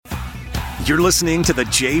You're listening to The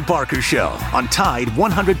Jay Barker Show on Tide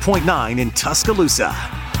 100.9 in Tuscaloosa.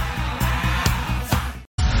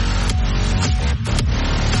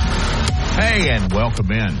 Hey, and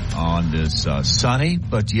welcome in on this sunny,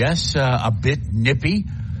 but yes, a bit nippy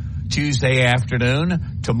Tuesday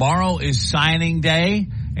afternoon. Tomorrow is signing day,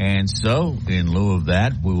 and so in lieu of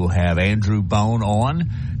that, we will have Andrew Bone on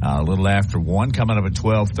a little after 1, coming up at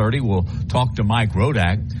 12:30. We'll talk to Mike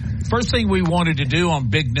Rodak. First thing we wanted to do on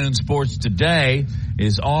Big Noon Sports today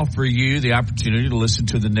is offer you the opportunity to listen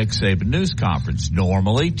to the Nick Saban news conference.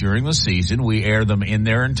 Normally, during the season, we air them in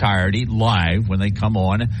their entirety live when they come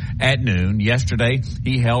on at noon. Yesterday,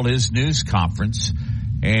 he held his news conference,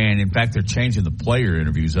 and in fact, they're changing the player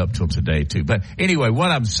interviews up till today, too. But anyway, what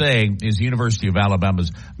I'm saying is the University of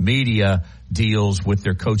Alabama's media deals with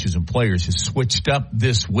their coaches and players has switched up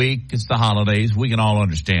this week. It's the holidays. We can all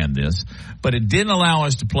understand this. But it didn't allow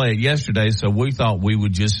us to play it yesterday, so we thought we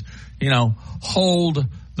would just, hold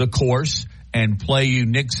the course and play you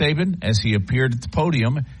Nick Saban as he appeared at the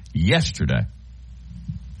podium yesterday.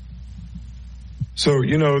 So,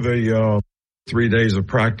 the 3 days of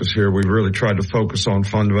practice here, we've really tried to focus on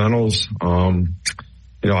fundamentals.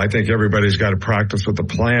 I think everybody's got to practice with a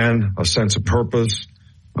plan, a sense of purpose.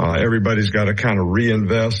 Everybody's got to kind of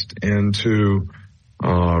reinvest into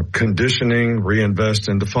conditioning, reinvest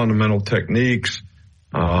into fundamental techniques,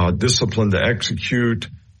 discipline to execute,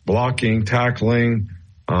 blocking, tackling,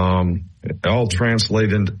 all will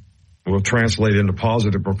translate into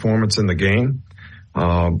positive performance in the game.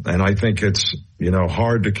 And I think it's,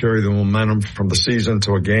 hard to carry the momentum from the season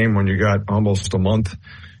to a game when you got almost a month,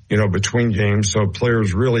 between games. So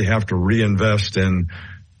players really have to reinvest in,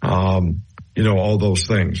 all those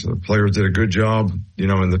things. The players did a good job,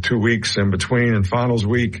 in the 2 weeks in between and finals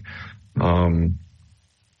week. And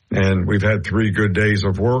we've had 3 good days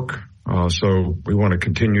of work. So we want to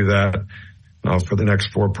continue that, for the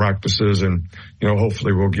next 4 practices. And,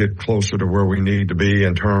 hopefully we'll get closer to where we need to be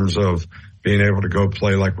in terms of being able to go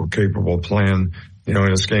play like we're capable of playing, in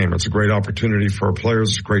this game. It's a great opportunity for our players.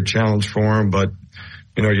 It's a great challenge for them, but,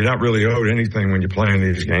 you're not really owed anything when you're playing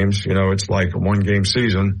these games. It's like a 1-game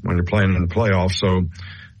season when you're playing in the playoffs. So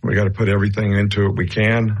we got to put everything into it we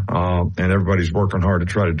can. And everybody's working hard to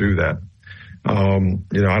try to do that.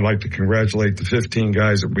 I'd like to congratulate the 15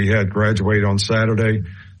 guys that we had graduate on Saturday.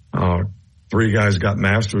 3 guys got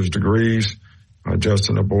master's degrees.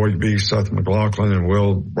 Justin Aboybe, Seth McLaughlin, and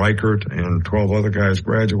Will Reichert, and 12 other guys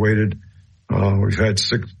graduated. We've had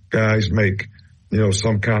 6 guys make,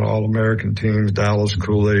 some kind of All-American teams: Dallas,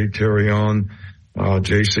 Kool-Aid, Terry On,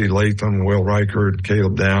 J.C. Latham, Will Reichert,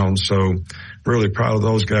 Caleb Downs. So really proud of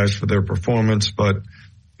those guys for their performance. But,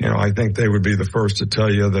 I think they would be the first to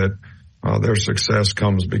tell you that their success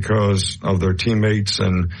comes because of their teammates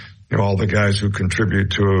and, all the guys who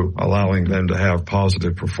contribute to allowing them to have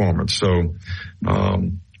positive performance. So,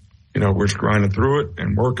 we're just grinding through it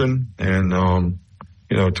and working, and,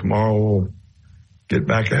 tomorrow we'll get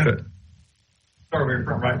back at it. Start over here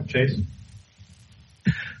front right, Chase.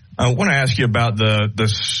 I want to ask you about the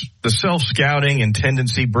self-scouting and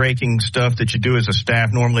tendency breaking stuff that you do as a staff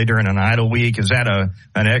normally during an idle week. Is that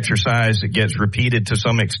an exercise that gets repeated to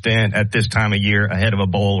some extent at this time of year ahead of a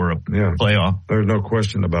bowl or a playoff? There's no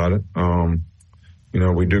question about it.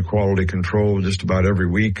 We do quality control just about every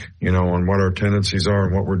week, on what our tendencies are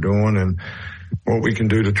and what we're doing and what we can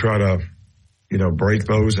do to try to, break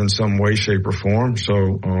those in some way, shape, or form.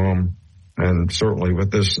 So, and certainly with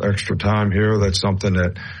this extra time here, that's something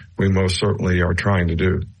that we most certainly are trying to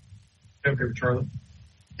do. Okay, Charlie.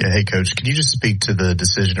 Yeah, hey, Coach, can you just speak to the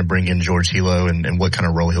decision to bring in George Hilo and what kind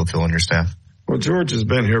of role he'll fill on your staff? Well, George has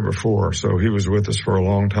been here before, so he was with us for a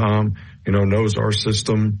long time, knows our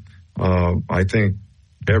system. I think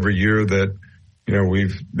every year that,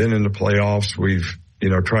 we've been in the playoffs, we've,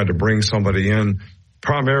 tried to bring somebody in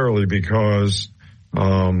primarily because,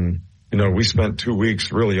 we spent 2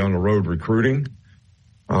 weeks really on the road recruiting.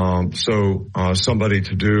 So somebody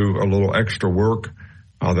to do a little extra work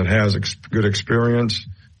that has good experience.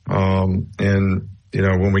 And,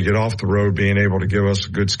 when we get off the road, being able to give us a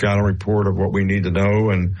good scouting report of what we need to know.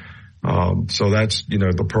 And so that's,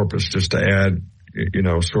 the purpose, just to add,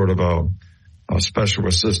 sort of a special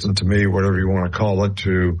assistant to me, whatever you want to call it,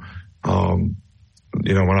 to,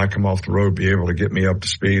 when I come off the road, be able to get me up to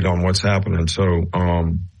speed on what's happening. So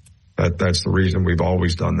that's the reason we've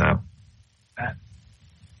always done that.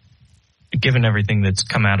 Given everything that's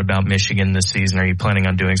come out about Michigan this season, are you planning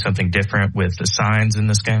on doing something different with the signs in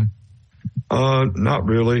this game? Not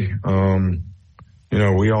really.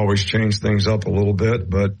 We always change things up a little bit,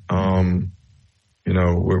 but,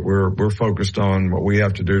 we're focused on what we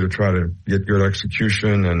have to do to try to get good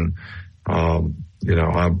execution and, we're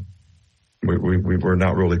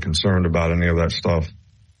not really concerned about any of that stuff.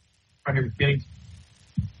 Right here, Kenny.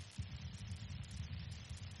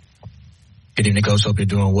 Good evening, Coach. Hope you're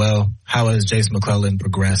doing well. How has Jason McClellan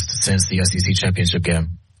progressed since the SEC championship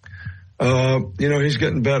game? He's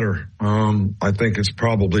getting better. I think it's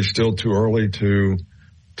probably still too early to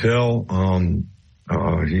tell.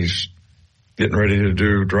 He's getting ready to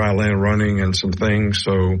do dry land running and some things.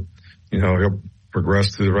 So, he'll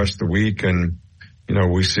progress through the rest of the week, and,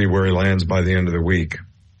 we see where he lands by the end of the week.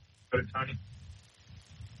 Go to Tony.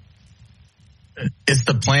 Is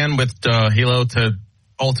the plan with Hilo to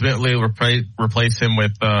ultimately replace him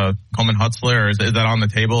with Coleman Hutzler, or is that on the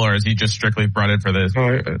table, or is he just strictly brought in for this?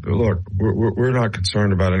 Look, we're not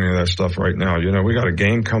concerned about any of that stuff right now. We got a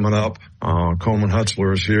game coming up. Coleman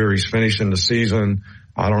Hutzler is here. He's finishing the season.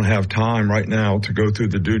 I don't have time right now to go through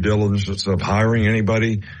the due diligence of hiring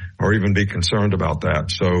anybody or even be concerned about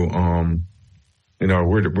that. So,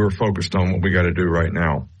 we're focused on what we got to do right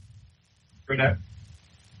now. Brunette.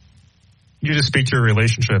 You just speak to your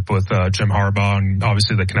relationship with Jim Harbaugh and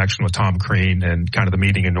obviously the connection with Tom Crean and kind of the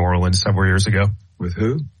meeting in New Orleans several years ago. With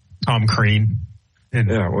who? Tom Crean.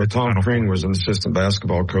 Tom Crean was an assistant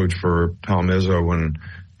basketball coach for Tom Izzo when,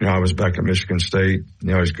 I was back at Michigan State.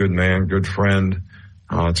 He's a good man, good friend.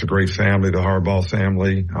 It's a great family, the Harbaugh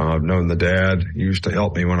family. I've known the dad. He used to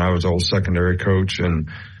help me when I was old secondary coach. And,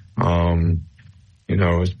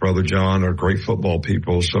 his brother John are great football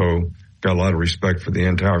people. So got a lot of respect for the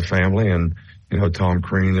entire family. And, Tom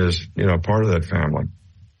Crean is, part of that family.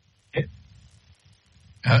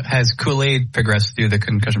 Has Kool-Aid progressed through the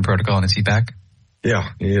concussion protocol and is he back? Yeah,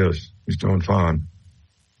 he is. He's doing fine.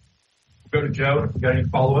 We'll go to Joe. If you got any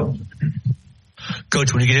follow-ups?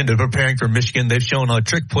 Coach, when you get into preparing for Michigan, they've shown a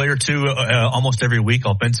trick play or two almost every week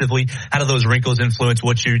offensively. How do those wrinkles influence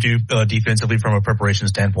what you do defensively from a preparation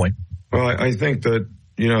standpoint? Well, I think that,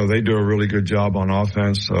 they do a really good job on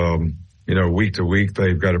offense. Week to week,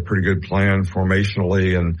 they've got a pretty good plan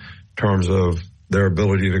formationally in terms of their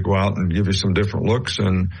ability to go out and give you some different looks.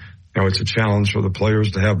 And, it's a challenge for the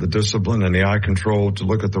players to have the discipline and the eye control to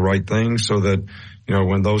look at the right things so that,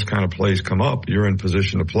 when those kind of plays come up, you're in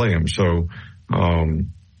position to play them. So,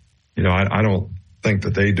 I don't think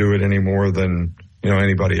that they do it any more than,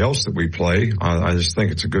 anybody else that we play. I just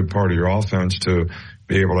think it's a good part of your offense to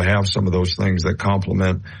be able to have some of those things that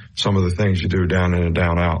complement some of the things you do down in and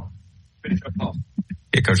down out.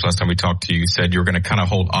 Yeah, Coach, last time we talked to you, you said you were going to kind of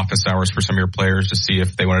hold office hours for some of your players to see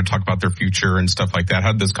if they want to talk about their future and stuff like that.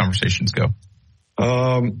 How did those conversations go?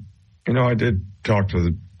 I did talk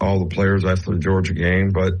to all the players after the Georgia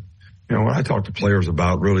game, but, what I talk to players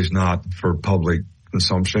about really is not for public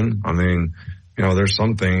consumption. I mean, there's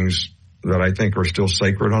some things that I think are still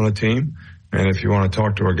sacred on a team. And if you want to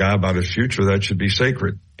talk to a guy about his future, that should be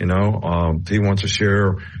sacred. If he wants to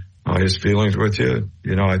share his feelings with you,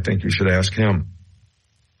 I think you should ask him.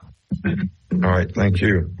 All right. Thank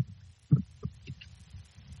you.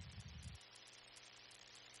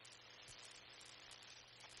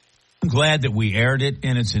 I'm glad that we aired it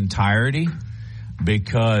in its entirety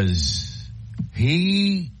because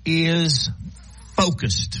he is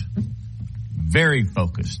focused, very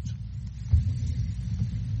focused.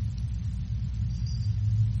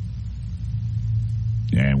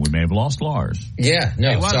 And we may have lost Lars. Yeah,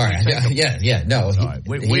 no, sorry. No. Right.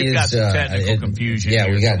 We've got some technical confusion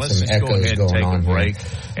here. We got let's some just echoes go ahead and going take on a break, here.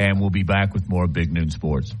 and we'll be back with more Big Noon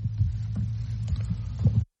Sports.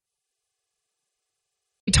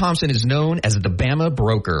 Thompson is known as the Bama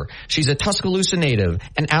Broker. She's a Tuscaloosa native,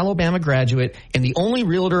 an Alabama graduate, and the only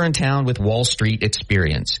realtor in town with Wall Street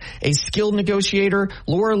experience. A skilled negotiator,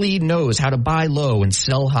 Laura Lee knows how to buy low and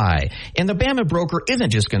sell high. And the Bama Broker isn't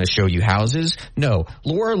just going to show you houses. No,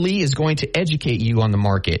 Laura Lee is going to educate you on the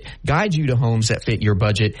market, guide you to homes that fit your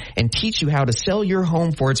budget, and teach you how to sell your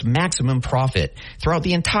home for its maximum profit. Throughout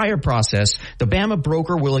the entire process, the Bama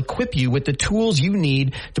Broker will equip you with the tools you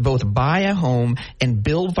need to both buy a home and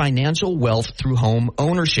build financial wealth through home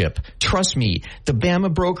ownership. Trust me, the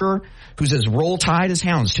Bama Broker, who's as roll tide as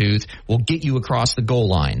houndstooth, will get you across the goal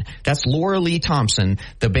line. That's Laura Lee Thompson,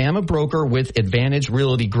 the Bama Broker with Advantage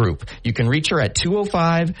Realty Group. You can reach her at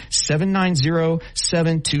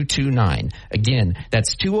 205-790-7229. Again,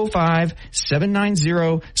 that's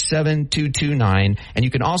 205-790-7229. And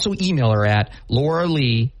you can also email her at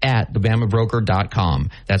lauralee@thebamabroker.com.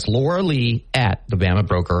 That's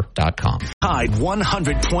lauralee@thebamabroker.com. Tide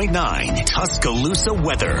 100.9 Tuscaloosa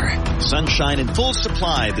weather. Sunshine in full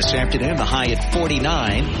supply this afternoon, the high at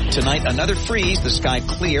 49. Tonight, another freeze, the sky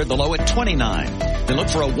clear, the low at 29. Then look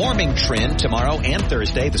for a warming trend tomorrow and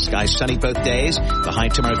Thursday. The sky's sunny both days. The high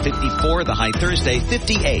tomorrow 54, the high Thursday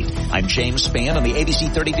 58. I'm James Spann on the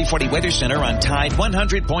ABC 3340 Weather Center on Tide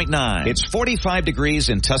 100.9. It's 45 degrees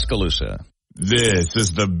in Tuscaloosa. This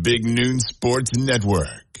is the Big Noon Sports Network.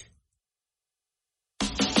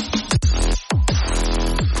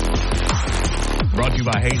 Brought to you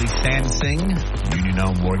by Haley Sansing, Union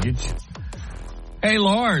Home Mortgage. Hey,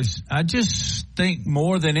 Lars, I just think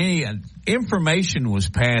more than any, information was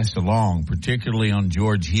passed along, particularly on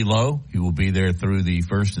George Hilo. He will be there through the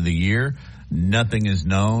first of the year. Nothing is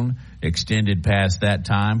known extended past that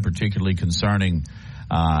time, particularly concerning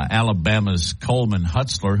Alabama's Coleman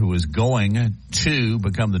Hutzler, who is going to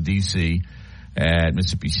become the DC at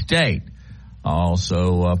Mississippi State.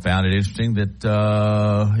 Also found it interesting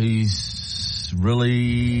that he's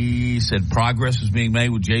really said progress was being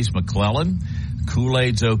made with Jace McClellan.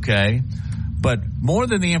 Kool-Aid's okay. But more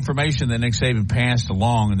than the information that Nick Saban passed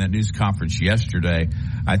along in that news conference yesterday,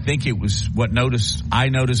 I think it was what I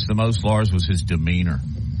noticed the most, Lars, was his demeanor.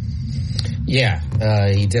 Yeah,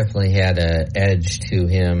 he definitely had an edge to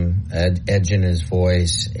him, edge in his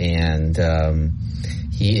voice, and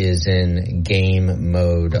he is in game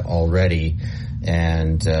mode already.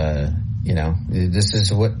 And you know, this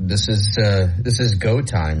is go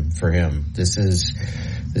time for him. This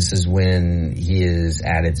is when he is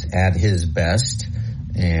at his best.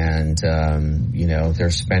 And, you know,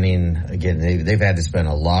 they're spending, again, they've had to spend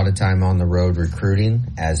a lot of time on the road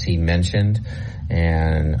recruiting, as he mentioned.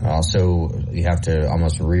 And also you have to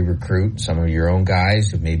almost re-recruit some of your own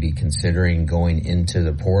guys who may be considering going into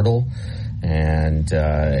the portal. And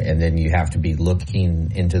then you have to be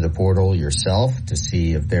looking into the portal yourself to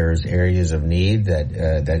see if there's areas of need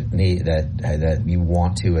that you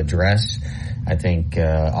want to address. I think,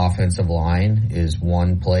 offensive line is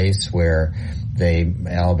one place where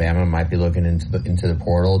Alabama might be looking into the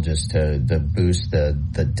portal just to boost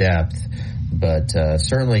the depth. But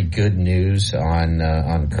certainly good news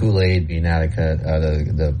on Kool-Aid being out of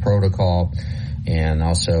the protocol, and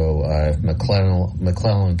also if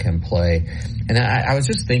McClellan can play. And I was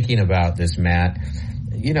just thinking about this, Matt.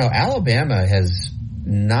 You know, Alabama has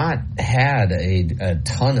not had a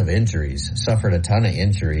ton of injuries, suffered a ton of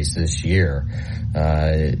injuries this year,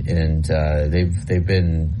 and they've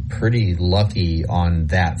been pretty lucky on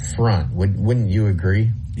that front. Wouldn't you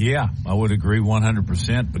agree? Yeah, I would agree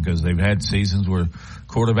 100% because they've had seasons where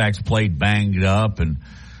quarterbacks played banged up, and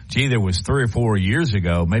there was 3 or 4 years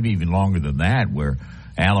ago, maybe even longer than that, where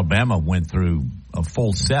Alabama went through a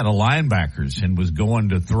full set of linebackers and was going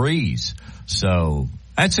to threes. So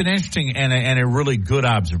that's an interesting and a really good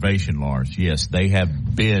observation, Lars. Yes, they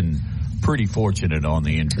have been pretty fortunate on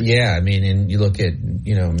the injury. Yeah, I mean, and you look at,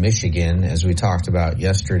 you know, Michigan, as we talked about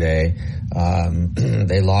yesterday,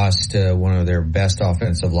 they lost one of their best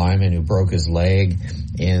offensive linemen who broke his leg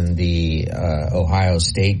in the Ohio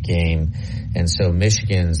State game. And so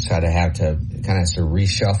Michigan's kind of have to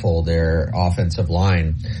reshuffle their offensive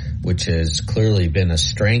line, which has clearly been a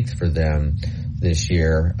strength for them this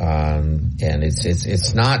year. And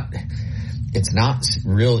it's not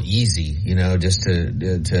real easy, you know, just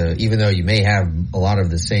to even though you may have a lot of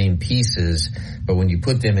the same pieces, but when you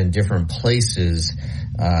put them in different places,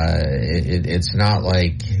 it's not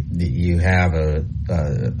like you have a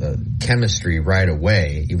chemistry right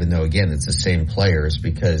away, even though again it's the same players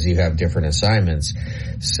because you have different assignments.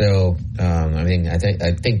 So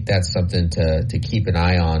I think that's something to keep an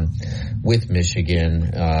eye on with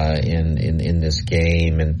Michigan in this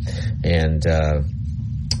game, and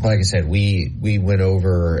like I said, we went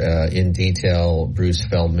over in detail Bruce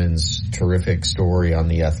Feldman's terrific story on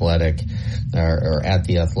The Athletic, or at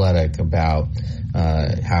The Athletic, about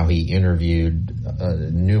how he interviewed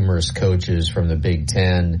numerous coaches from the Big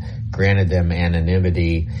Ten, granted them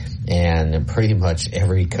anonymity, and pretty much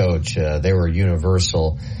every coach, they were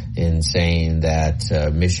universal in saying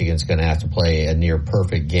that Michigan's going to have to play a near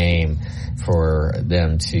perfect game for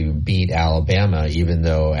them to beat Alabama, even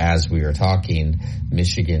though, as we were talking,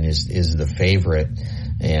 Michigan is the favorite.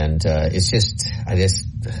 And it's just,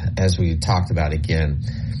 as we talked about again,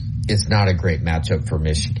 it's not a great matchup for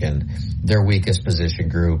Michigan. Their weakest position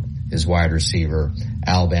group is wide receiver.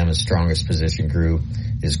 Alabama's strongest position group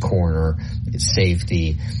his corner, his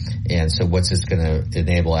safety. And so what's this going to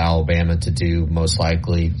enable Alabama to do most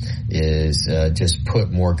likely is just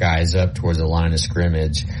put more guys up towards the line of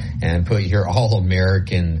scrimmage and put your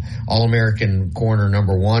All-American corner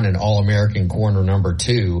number 1 and All-American corner number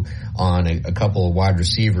 2 on a couple of wide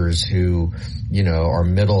receivers who, are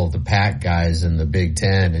middle of the pack guys in the Big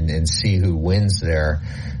Ten and see who wins there.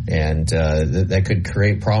 And that could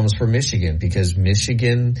create problems for Michigan because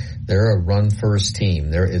Michigan, they're a run-first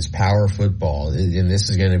team. It's power football, and this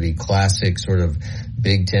is going to be classic sort of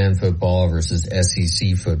Big Ten football versus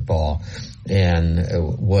SEC football. And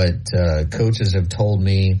what coaches have told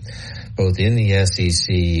me, both in the SEC,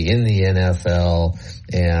 in the NFL,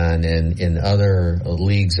 and in other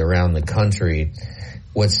leagues around the country,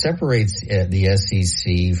 what separates the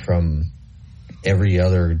SEC from every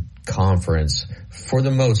other conference, for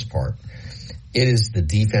the most part, it is the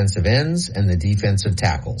defensive ends and the defensive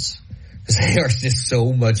tackles. They are just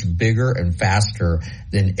so much bigger and faster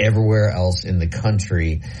than everywhere else in the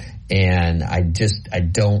country. And I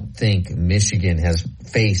don't think Michigan has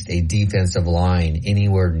faced a defensive line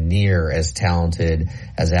anywhere near as talented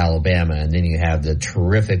as Alabama. And then you have the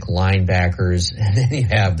terrific linebackers, and then you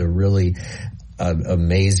have the really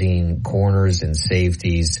amazing corners and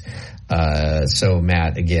safeties. So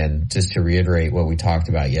Matt, again, just to reiterate what we talked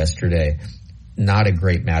about yesterday, not a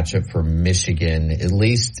great matchup for Michigan, at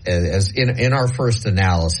least as in our first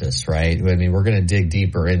analysis, right? I mean, we're going to dig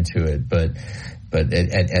deeper into it, but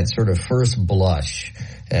at sort of first blush,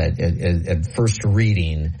 at first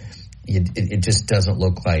reading, it just doesn't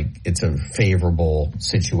look like it's a favorable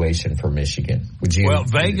situation for Michigan. Would you? Well,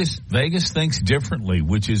 Vegas thinks differently,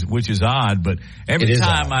 which is odd. But every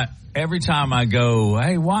time I go,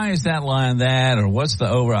 hey, why is that line that, or what's the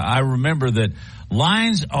over? I remember that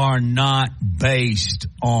lines are not based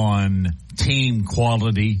on team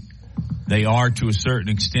quality. They are to a certain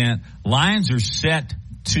extent. Lines are set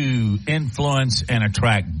to influence and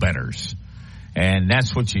attract bettors. And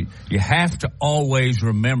that's what you have to always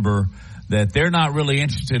remember, that they're not really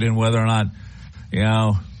interested in whether or not,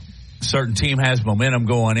 certain team has momentum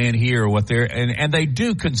going in here or what and they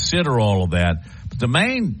do consider all of that. But the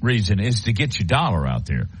main reason is to get your dollar out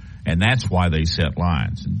there. And that's why they set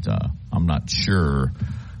lines. And I'm not sure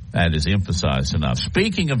that is emphasized enough.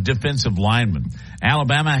 Speaking of defensive linemen,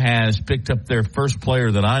 Alabama has picked up their first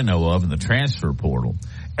player that I know of in the transfer portal,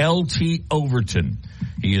 L.T. Overton.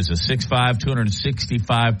 He is a 6'5",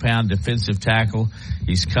 265-pound defensive tackle.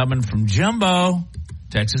 He's coming from Jumbo,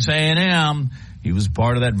 Texas A&M. He was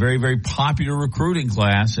part of that very, very popular recruiting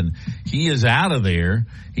class, and he is out of there.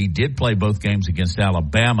 He did play both games against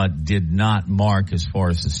Alabama, did not mark as far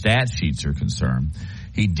as the stat sheets are concerned.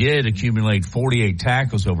 He did accumulate 48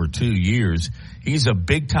 tackles over 2 years. He's a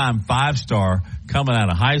big-time 5-star coming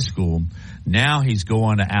out of high school. Now he's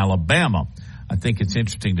going to Alabama. I think it's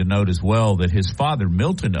interesting to note as well that his father,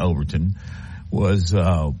 Milton Overton, was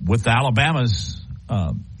with Alabama's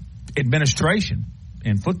administration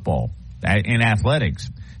in football, in athletics.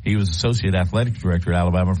 He was associate athletic director at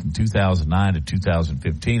Alabama from 2009 to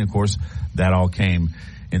 2015. Of course, that all came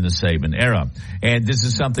in the Saban era. And this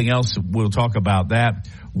is something else. We'll talk about that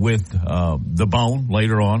with the Bone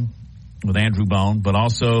later on, with Andrew Bone. But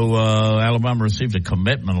also, Alabama received a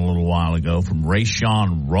commitment a little while ago from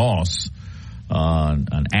Rayshawn Ross,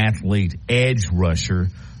 an athlete edge rusher,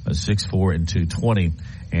 a 6'4" and 220.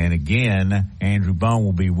 And again, Andrew Bone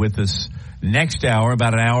will be with us next hour,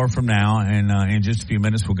 about an hour from now. And in just a few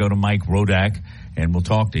minutes, we'll go to Mike Rodak and we'll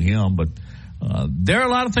talk to him. But there are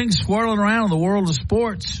a lot of things swirling around in the world of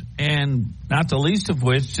sports, and not the least of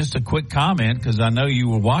which, just a quick comment, because I know you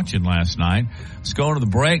were watching last night. Let's go to the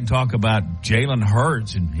break and talk about Jalen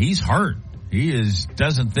Hurts, and he's hurt. He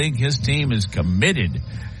doesn't think his team is committed,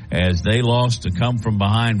 as they lost a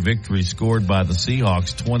come-from-behind victory scored by the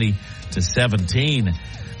Seahawks 20-17.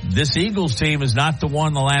 This Eagles team is not the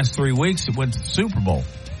one the last 3 weeks that went to the Super Bowl.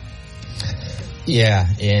 Yeah,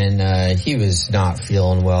 and he was not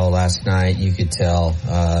feeling well last night. You could tell.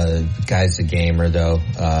 Guy's a gamer, though.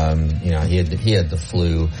 He had the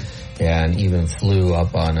flu, and even flew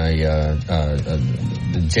up on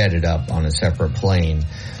jetted up on a separate plane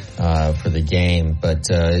for the game. But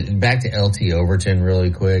back to L.T. Overton really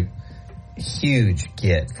quick. Huge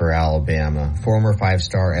get for Alabama. Former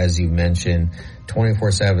 5-star, as you mentioned.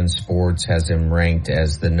 24/7 Sports has him ranked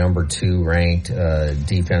as the number 2 ranked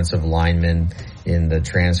defensive lineman in the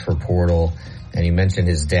transfer portal. And he mentioned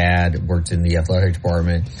his dad worked in the athletic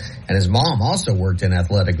department, and his mom also worked in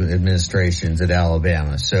athletic administrations at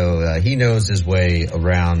Alabama. So he knows his way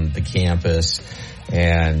around the campus.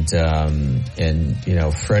 And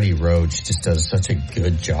Freddie Roach just does such a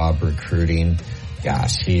good job recruiting.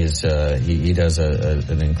 gosh, he does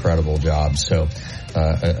an incredible job. So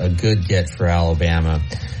a good get for Alabama.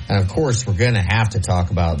 And of course, we're going to have to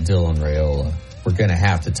talk about Dylan Raiola. We're going to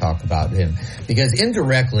have to talk about him because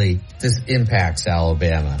indirectly this impacts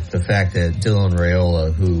Alabama. The fact that Dylan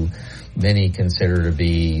Raiola, who many consider to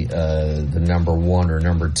be the number 1 or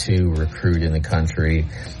number 2 recruit in the country,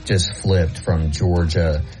 just flipped from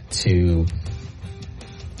Georgia to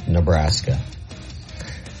Nebraska.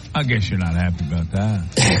 I guess you're not happy about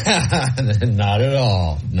that. Not at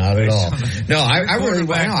all. Not at all. No, I really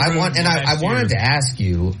want, and I wanted to ask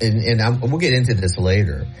you, and we'll get into this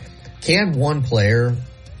later. Can one player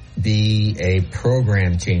be a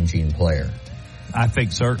program-changing player? I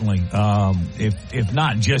think certainly. If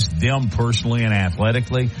not just them personally and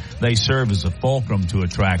athletically, they serve as a fulcrum to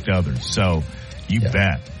attract others. So you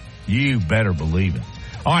bet. You better believe it.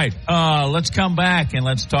 All right, let's come back and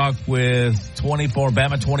let's talk with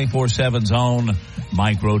Bama 24/7's own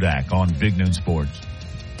Mike Rodak on Big Noon Sports.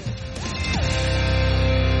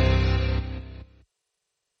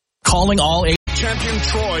 Calling all Champion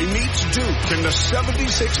Troy meets Duke in the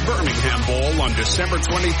 76 Birmingham Bowl on December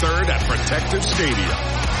 23rd at Protective Stadium.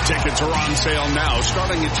 Tickets are on sale now,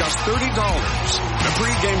 starting at just $30. The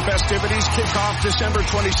pregame festivities kick off December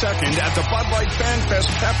 22nd at the Bud Light Fan Fest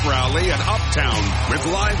Pep Rally at Uptown with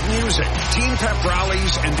live music, team pep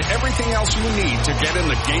rallies, and everything else you need to get in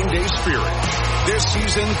the game day spirit. This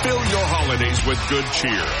season, fill your holidays with good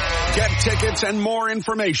cheer. Get tickets and more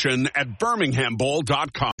information at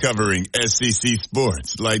birminghambowl.com. Covering SEC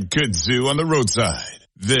sports like kudzu on the roadside.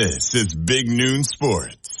 This is Big Noon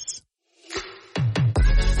Sports.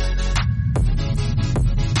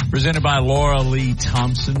 Presented by Laura Lee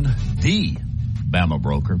Thompson, the Bama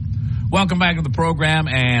broker. Welcome back to the program,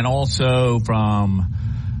 and also from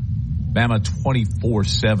Bama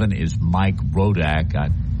 24/7 is Mike Rodak.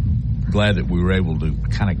 I'm glad that we were able to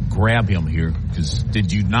kind of grab him here, because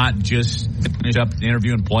did you not just finish up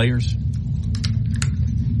interviewing players?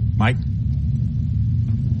 Mike?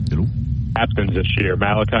 Captains this year,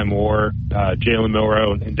 Malachi Moore, Jalen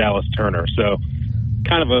Milroe, and Dallas Turner. So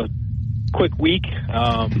kind of a quick week.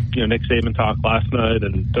 Nick Saban talked last night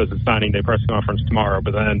and does his signing day press conference tomorrow,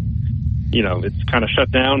 but then, it's kind of shut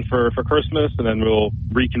down for Christmas, and then we'll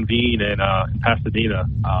reconvene in Pasadena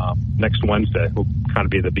next Wednesday. Will kind of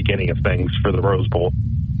be the beginning of things for the Rose Bowl.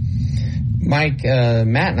 Mike,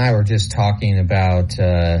 Matt and I were just talking about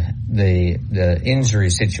the injury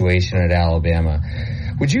situation at Alabama.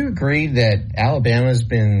 Would you agree that Alabama's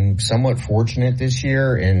been somewhat fortunate this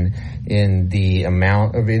year in the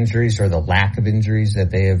amount of injuries or the lack of injuries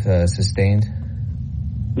that they have sustained?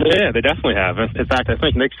 Yeah, they definitely have. In fact, I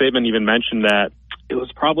think Nick Saban even mentioned that it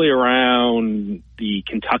was probably around the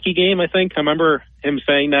Kentucky game, I think. I remember him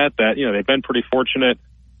saying that they've been pretty fortunate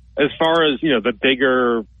as far as, the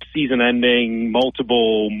bigger season-ending,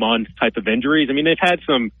 multiple-month type of injuries. I mean, they've had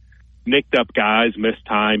some nicked up guys miss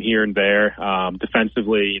time here and there.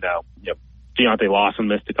 Defensively, Deontay Lawson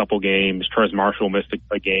missed a couple games. Trez Marshall missed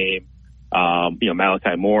a game.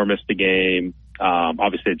 Malachi Moore missed a game.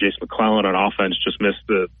 Obviously, Jason McClellan on offense just missed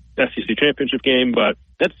the SEC championship game, but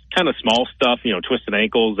that's kind of small stuff, twisted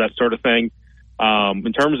ankles, that sort of thing.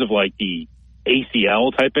 In terms of like the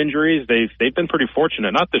ACL type injuries, they've been pretty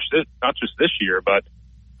fortunate, not just this year, but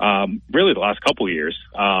really the last couple of years.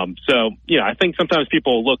 I think sometimes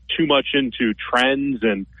people look too much into trends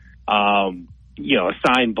and,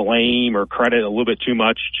 assign blame or credit a little bit too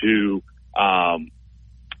much to,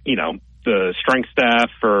 the strength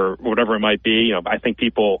staff or whatever it might be. I think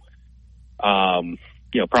people,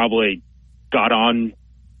 probably got on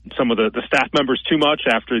some of the staff members too much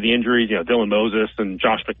after the injuries, Dylan Moses and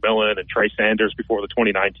Josh McMillan and Trey Sanders before the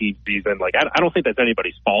 2019 season. Like, I don't think that's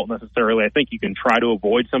anybody's fault necessarily. I think you can try to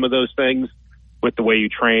avoid some of those things with the way you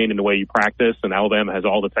train and the way you practice, and Alabama has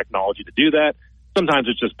all the technology to do that. Sometimes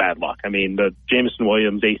it's just bad luck. I mean, the Jameson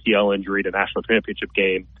Williams ACL injury to national championship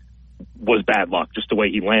game was bad luck, just the way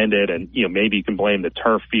he landed, and, maybe you can blame the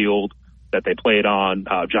turf field that they played on.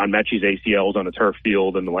 John Mechie's ACL was on the turf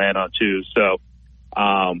field and the land on too. So,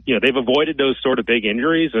 they've avoided those sort of big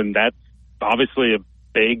injuries, and that's obviously a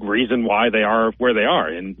big reason why they are where they are.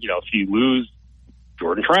 And, if you lose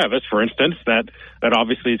Jordan Travis, for instance, that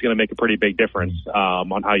obviously is going to make a pretty big difference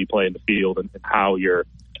on how you play in the field and how you're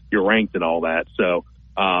ranked and all that. So,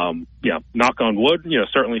 knock on wood,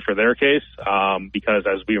 certainly for their case, because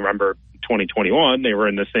as we remember, 2021, they were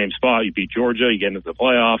in the same spot. You beat Georgia, you get into the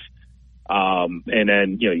playoff, and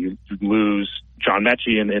then, you lose John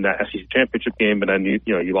Mechie in that SEC championship game, and then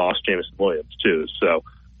you lost Jameson Williams too. So,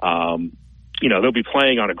 they'll be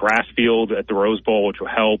playing on a grass field at the Rose Bowl, which will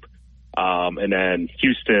help. And then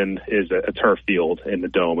Houston is a turf field in the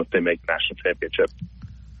Dome if they make the national championship.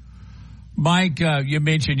 Mike, you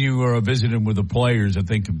mentioned you were visiting with the players. I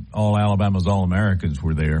think all Alabama's All-Americans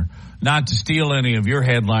were there. Not to steal any of your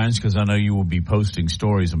headlines, because I know you will be posting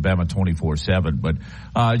stories on Bama 24/7, but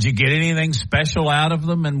did you get anything special out of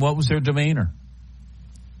them, and what was their demeanor?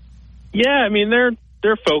 Yeah, I mean,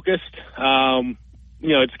 they're focused. It's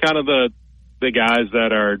kind of the guys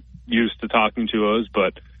that are used to talking to us,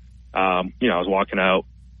 but, I was walking out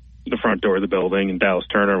the front door of the building, and Dallas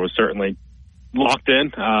Turner was certainly locked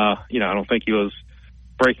in. I don't think he was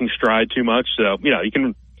breaking stride too much. So, you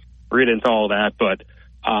can read into all that, but,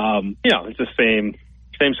 it's the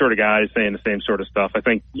same sort of guys saying the same sort of stuff. I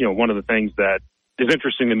think, one of the things that is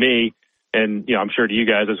interesting to me, and, I'm sure to you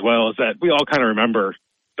guys as well, is that we all kind of remember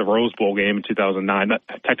the Rose Bowl game in 2009.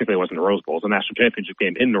 That technically wasn't the Rose Bowl. It was a national championship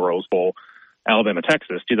game in the Rose Bowl, Alabama,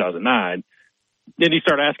 Texas, 2009. Then you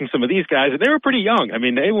start asking some of these guys, and they were pretty young. I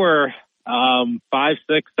mean, they were 5,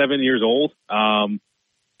 6, 7 years old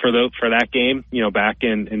for that game, back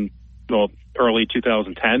in early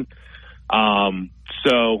 2010.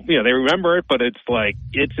 So, they remember it, but it's like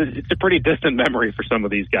it's a pretty distant memory for some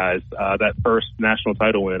of these guys, that first national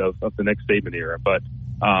title win of the Nick Saban era. But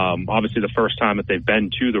obviously the first time that they've been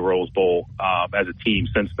to the Rose Bowl as a team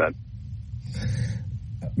since then.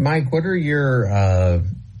 Mike, what are your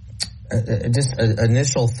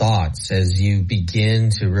initial thoughts as you begin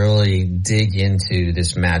to really dig into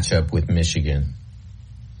this matchup with Michigan?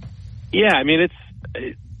 Yeah, I mean,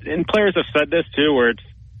 and players have said this too, where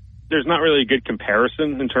there's not really a good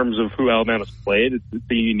comparison in terms of who Alabama's played. It's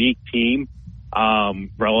a unique team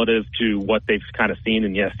relative to what they've kind of seen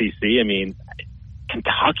in the SEC. I mean,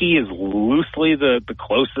 Kentucky is loosely the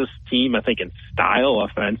closest team, I think, in style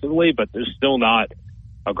offensively, but there's still not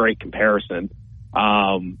a great comparison.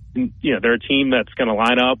 They're a team that's going to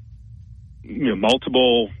line up,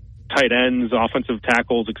 multiple tight ends, offensive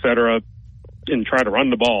tackles, et cetera, and try to run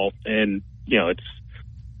the ball. And,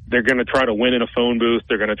 they're going to try to win in a phone booth.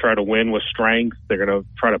 They're going to try to win with strength. They're going to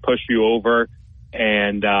try to push you over.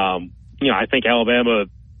 And, I think Alabama,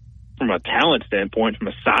 from a talent standpoint, from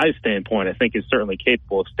a size standpoint, I think is certainly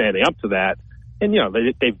capable of standing up to that. And,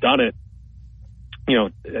 they've done it,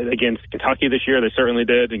 against Kentucky this year. They certainly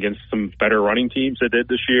did. Against some better running teams, they did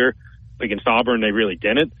this year. Against Auburn, they really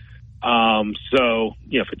didn't. So,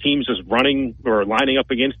 if a team's just running or lining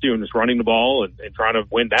up against you and just running the ball and trying to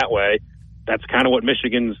win that way, that's kind of what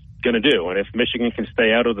Michigan's going to do. And if Michigan can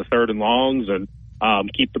stay out of the third and longs and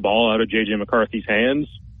keep the ball out of J.J. McCarthy's hands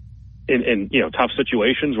in tough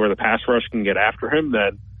situations where the pass rush can get after him,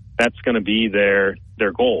 then that's going to be their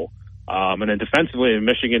goal. And then defensively,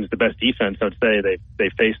 Michigan's the best defense, I would say, they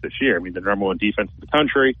faced this year. I mean, the number one defense in the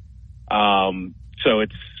country. So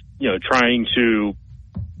it's, trying to,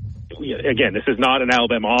 again, this is not an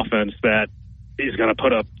Alabama offense that is going to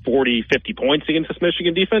put up 40, 50 points against this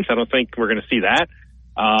Michigan defense. I don't think we're going to see that.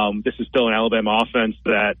 This is still an Alabama offense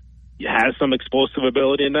that has some explosive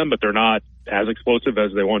ability in them, but they're not as explosive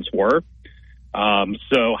as they once were.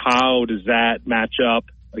 So how does that match up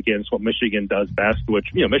against what Michigan does best, which,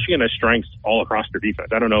 Michigan has strengths all across their defense.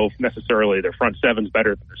 I don't know if necessarily their front seven's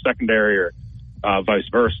better than their secondary or vice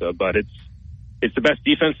versa, but it's the best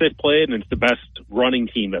defense they've played, and it's the best running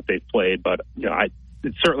team that they've played. But,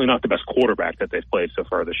 it's certainly not the best quarterback that they've played so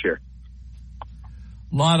far this year.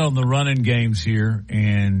 A lot on the running games here,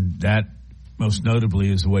 and that most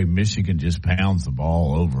notably is the way Michigan just pounds the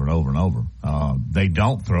ball over and over and over. They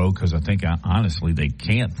don't throw because I think, honestly, they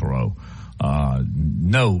can't throw.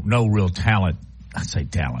 No real talent. I say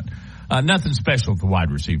talent. Nothing special at the wide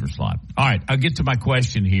receiver slot. All right, I'll get to my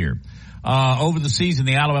question here. Over the season,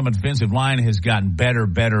 the Alabama defensive line has gotten better,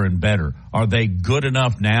 and better. Are they good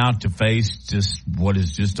enough now to face just what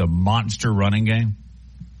is just a monster running game?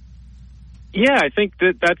 Yeah, I think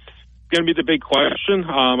that's going to be the big question.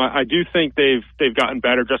 I do think they've gotten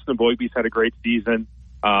better. Justin Boybe's had a great season.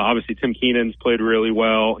 Obviously, Tim Keenan's played really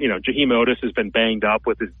well. Jaheim Otis has been banged up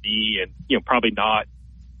with his knee and, probably not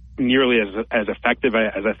nearly as effective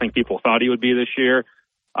as I think people thought he would be this year.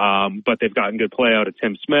 But they've gotten good play out of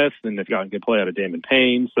Tim Smith, and they've gotten good play out of Damon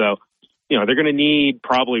Payne. So, they're going to need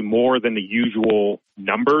probably more than the usual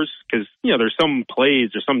numbers because, there's some plays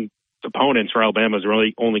or some opponents where Alabama's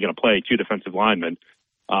really only going to play 2 defensive linemen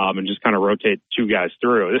and just kind of rotate 2 guys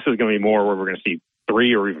through. This is going to be more where we're going to see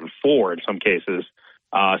 3 or even 4 in some cases.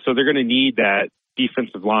 So they're going to need that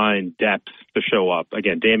defensive line depth to show up.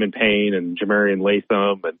 Again, Damon Payne and Jamarian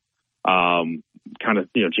Latham and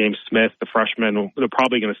James Smith, the freshman. They're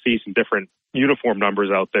probably going to see some different uniform numbers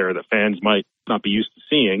out there that fans might not be used to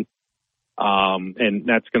seeing. And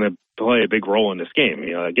that's going to play a big role in this game.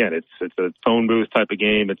 Again, it's a phone booth type of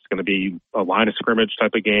game. It's going to be a line of scrimmage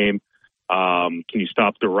type of game. Can you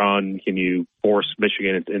stop the run? Can you force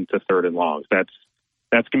Michigan into third and longs? That's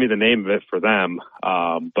going to be the name of it for them.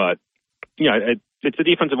 But it's a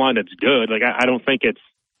defensive line that's good. Like I don't think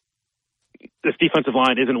this defensive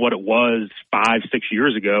line isn't what it was 5-6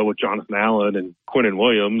 years ago with Jonathan Allen and Quinnen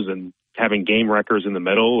Williams and having game wreckers in the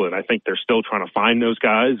middle. And I think they're still trying to find those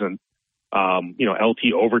guys. And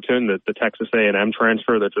LT Overton, the Texas A&M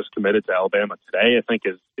transfer that just committed to Alabama today, I think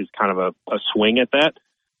is kind of a swing at that,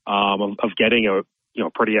 of getting a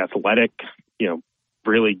pretty athletic,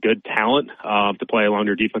 really good talent, to play along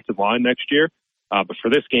your defensive line next year. But for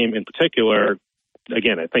this game in particular,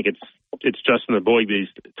 again, I think it's Justin Eboigbe's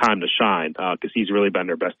time to shine, because he's really been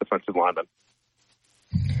their best defensive lineman.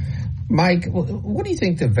 Mike, what do you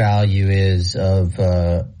think the value is of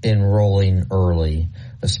enrolling early,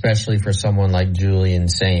 especially for someone like Julian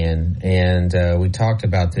Sayin? And we talked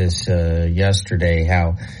about this yesterday,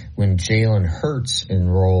 how when Jalen Hurts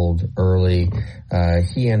enrolled early,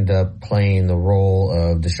 he ended up playing the role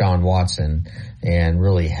of Deshaun Watson and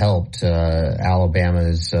really helped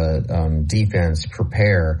Alabama's defense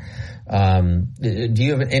prepare. Do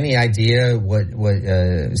you have any idea what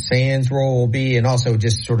Sayin's role will be, and also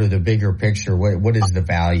just sort of the bigger picture? What is the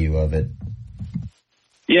value of it?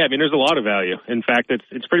 Yeah, I mean, there's a lot of value. In fact,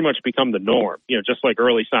 it's pretty much become the norm. Just like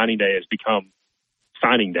early signing day has become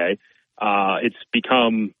signing day, it's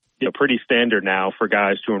become pretty standard now for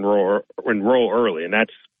guys to enroll early, and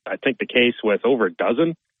that's, I think, the case with over a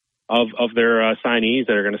dozen of their signees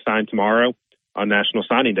that are going to sign tomorrow on National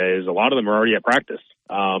Signing Day. Is a lot of them are already at practice.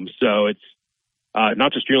 So it's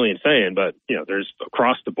not just Julian Sayin, but there's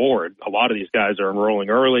across the board. A lot of these guys are enrolling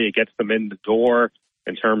early. It gets them in the door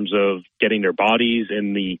in terms of getting their bodies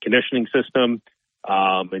in the conditioning system,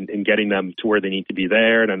 and getting them to where they need to be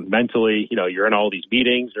there. And then mentally, you're in all these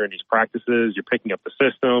meetings, you're in these practices, you're picking up the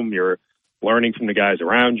system, you're learning from the guys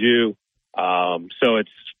around you. So it's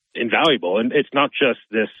invaluable. And it's not just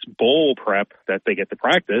this bowl prep that they get to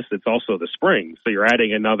practice, it's also the spring. So you're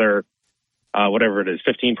adding another, whatever it is,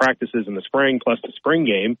 15 practices in the spring plus the spring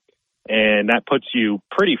game. And that puts you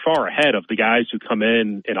pretty far ahead of the guys who come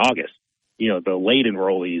in August, the late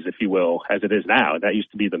enrollees, if you will, as it is now. That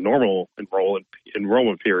used to be the normal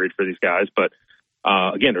enrollment period for these guys. But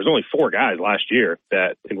again, there's only 4 guys last year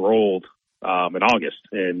that enrolled in August,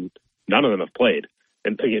 and none of them have played.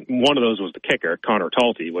 And again, one of those was the kicker, Connor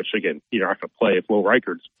Talty, which, again, you're not going to play if Will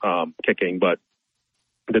Reichard's kicking. But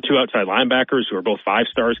the 2 outside linebackers, who are both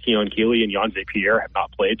 5-stars, Keon Keeley and Yonze Pierre, have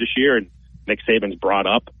not played this year. And Nick Saban's brought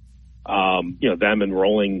up, them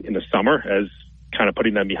enrolling in the summer as kind of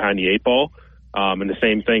putting them behind the 8 ball. And the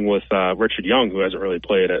same thing with Richard Young, who hasn't really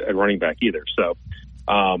played at running back either. So,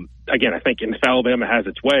 again, I think if Alabama has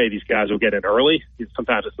its way, these guys will get in early.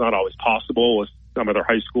 Sometimes it's not always possible with some of their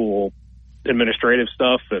high school administrative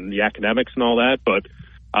stuff and the academics and all that. But,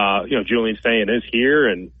 Julian Sayin is here,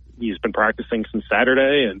 and he's been practicing since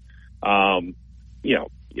Saturday. And,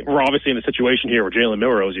 we're obviously in a situation here where Jalen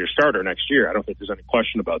Milroe is your starter next year. I don't think there's any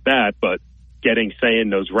question about that. But getting Sayin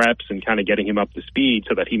those reps and kind of getting him up to speed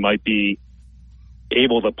so that he might be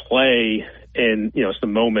able to play in,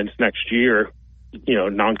 some moments next year,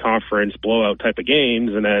 non-conference blowout type of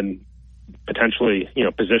games, and then potentially,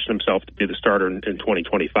 position himself to be the starter in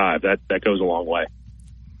 2025. That goes a long way.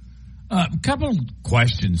 A couple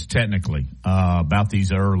questions technically about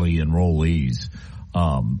these early enrollees.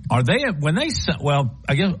 Are they,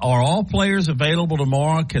 I guess, are all players available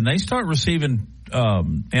tomorrow? Can they start receiving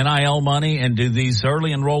NIL money? And do these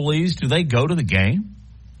early enrollees, do they go to the game?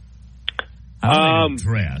 I don't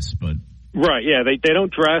dress, but right, yeah, they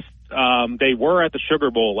don't dress. They were at the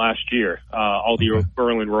Sugar Bowl last year. All the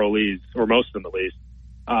early enrollees, or most of them at least.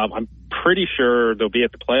 I'm pretty sure they'll be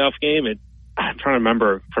at the playoff game. I'm trying to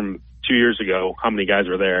remember from 2 years ago how many guys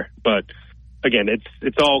were there. But again,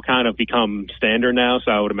 it's all kind of become standard now,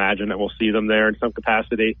 so I would imagine that we'll see them there in some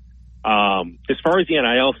capacity. As far as the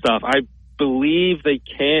NIL stuff, I believe they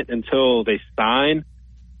can't until they sign.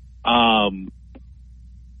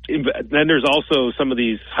 Then there's also some of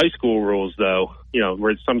these high school rules, though,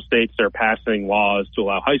 where some states are passing laws to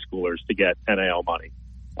allow high schoolers to get NIL money.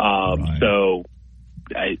 Right. So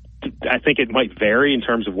I think it might vary in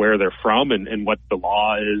terms of where they're from and what the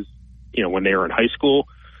law is, when they were in high school.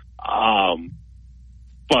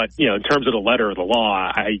 But, in terms of the letter of the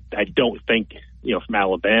law, I don't think, from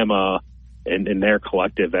Alabama and their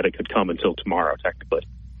collective that it could come until tomorrow, technically.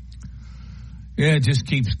 Yeah, it just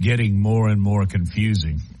keeps getting more and more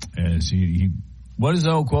confusing. As what is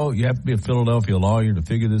the old quote? You have to be a Philadelphia lawyer to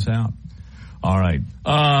figure this out. All right.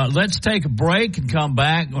 Let's take a break and come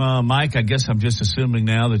back. Mike, I guess I'm just assuming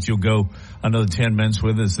now that you'll go another 10 minutes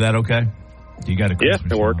with us. Is that okay? You got a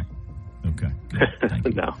Christmas it'll work. Okay.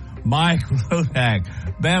 No. Mike Rodak,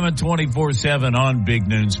 Bama 24/7 on Big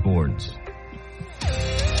Noon Sports.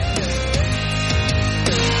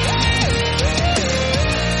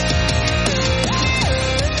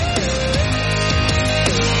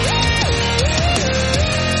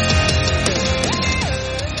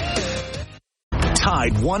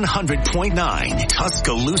 Tide 100.9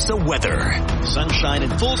 Tuscaloosa weather. Sunshine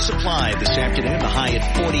in full supply this afternoon, the high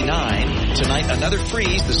at 49. Tonight, another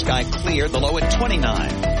freeze, the sky clear, the low at 29.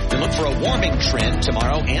 Then look for a warming trend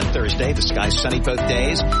tomorrow and Thursday. The sky sunny both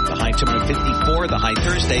days. The high tomorrow 54, the high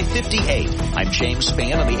Thursday 58. I'm James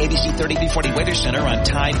Spann on the ABC 3340 Weather Center on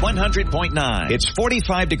Tide 100.9. It's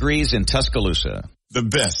 45 degrees in Tuscaloosa. The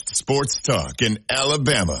best sports talk in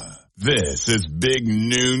Alabama. This is Big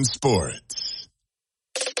Noon Sports.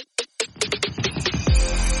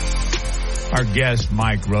 Our guest,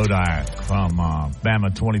 Mike Rodak from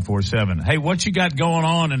Bama 24/7. Hey, what you got going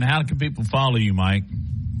on and how can people follow you, Mike?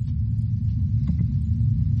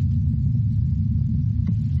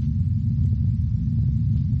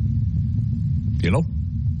 Hello?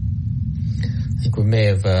 I think we may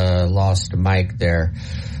have lost Mike there.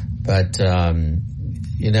 But, he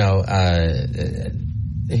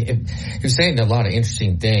was saying a lot of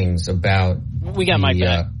interesting things about... We got Mike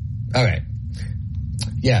back. All right.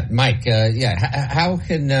 Yeah, Mike. How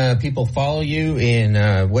can people follow you?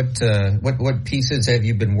 And what pieces have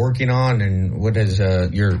you been working on? And what is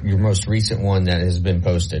your most recent one that has been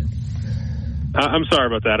posted? I'm sorry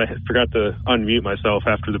about that. I forgot to unmute myself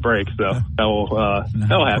after the break, so that'll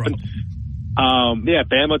happen.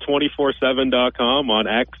 Bama247.com on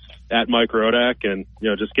X at Mike Rodak, and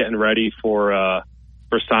just getting ready for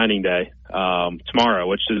signing day tomorrow,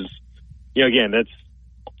 which is again it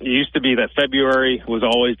used to be that February was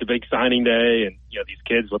always the big signing day, and these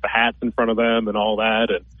kids with the hats in front of them and all that,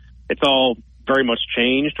 and it's all very much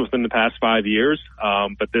changed within the past 5 years.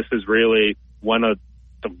 But this is really one of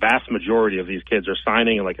the vast majority of these kids are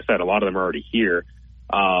signing, and like I said, a lot of them are already here.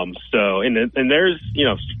 And there's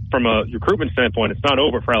from a recruitment standpoint, it's not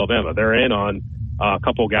over for Alabama. They're in on a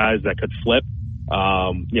couple guys that could flip.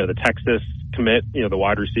 The Texas commit, the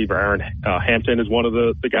wide receiver Aaron Hampton is one of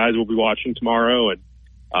the guys we'll be watching tomorrow, and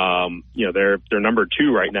they're number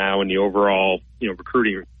 2 right now in the overall,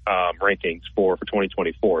 recruiting rankings for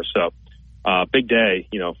 2024. So, big day,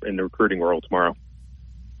 in the recruiting world tomorrow.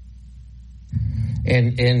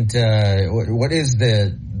 And what are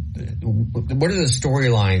the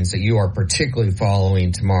storylines that you are particularly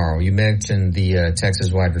following tomorrow? You mentioned the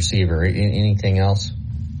Texas wide receiver. Anything else?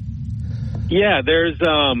 Yeah, there's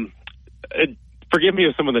forgive me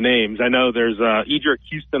of some of the names. I know there's Edric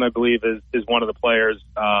Houston, I believe, is one of the players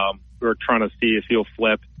who are trying to see if he'll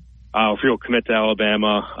flip, if he'll commit to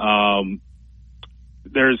Alabama.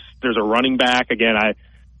 There's a running back. Again,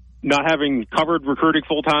 not having covered recruiting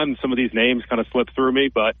full time, some of these names kind of slip through me,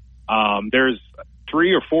 but there's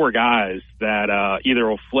 3 or 4 guys that either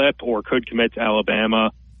will flip or could commit to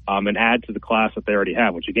Alabama and add to the class that they already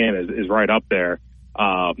have, which again is right up there.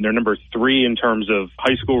 They're number 3 in terms of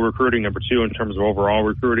high school recruiting, number 2 in terms of overall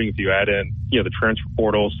recruiting if you add in, the transfer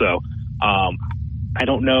portal. So I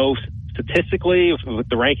don't know statistically with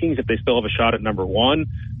the rankings if they still have a shot at number 1.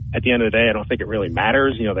 At the end of the day, I don't think it really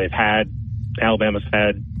matters. Alabama's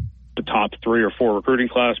had the top 3 or 4 recruiting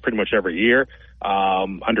class pretty much every year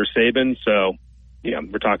under Saban. So,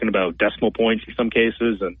 we're talking about decimal points in some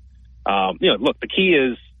cases. And, look, the key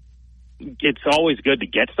is it's always good to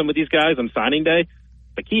get some of these guys on signing day.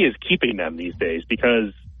 The key is keeping them these days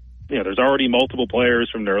because, there's already multiple players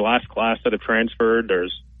from their last class that have transferred.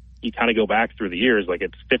 You kind of go back through the years, like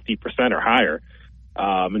it's 50% or higher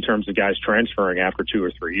in terms of guys transferring after 2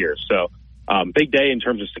 or 3 years. So big day in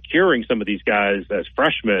terms of securing some of these guys as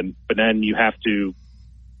freshmen, but then you have to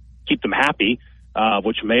keep them happy,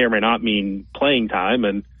 which may or may not mean playing time,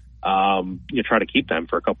 and you try to keep them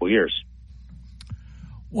for a couple of years.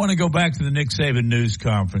 Want to go back to the Nick Saban news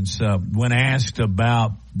conference. When asked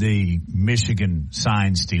about the Michigan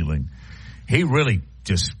sign stealing, he really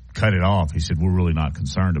just cut it off. He said, we're really not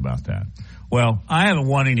concerned about that. Well, I haven't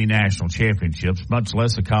won any national championships, much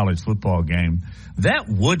less a college football game. That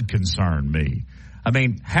would concern me. I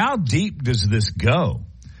mean, how deep does this go?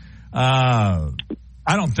 I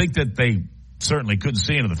don't think that they certainly couldn't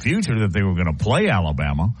see into the future that they were going to play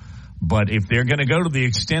Alabama. But if they're going to go to the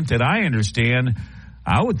extent that I understand,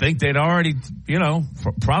 I would think they'd already,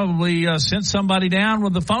 probably sent somebody down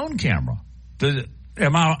with the phone camera.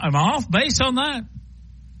 Am I off base on that?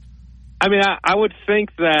 I mean, I would think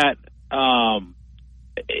that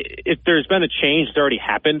if there's been a change, it's already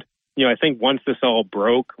happened. I think once this all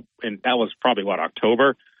broke, and that was probably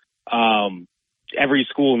October, every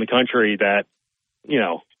school in the country that,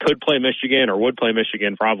 could play Michigan or would play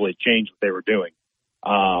Michigan probably changed what they were doing.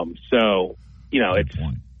 So, it's,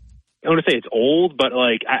 I want to say it's old, but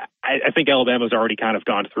like, I think Alabama's already kind of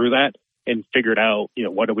gone through that and figured out,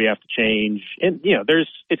 what do we have to change? And,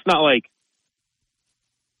 it's not like,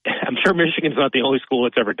 I'm sure Michigan's not the only school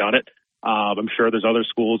that's ever done it. I'm sure there's other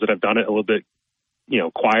schools that have done it a little bit,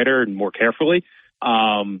 quieter and more carefully.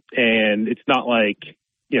 And it's not like,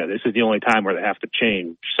 this is the only time where they have to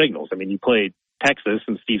change signals. I mean, you played Texas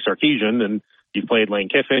and Steve Sarkisian, and you played Lane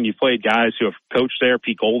Kiffin. You played guys who have coached there,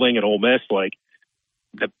 Pete Golding at Ole Miss, like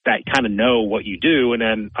that kind of know what you do. And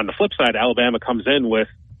then on the flip side, Alabama comes in with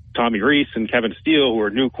Tommy Rees and Kevin Steele, who are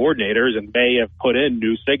new coordinators, and they have put in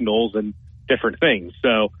new signals and different things.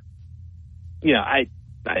 So,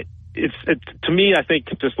 it's to me, I think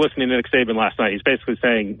just listening to Nick Saban last night, he's basically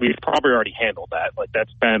saying we've probably already handled that. Like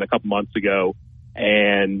that's been a couple months ago.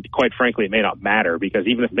 And quite frankly, it may not matter because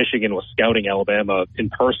even if Michigan was scouting Alabama in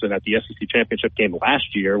person at the SEC championship game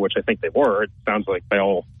last year, which I think they were, it sounds like by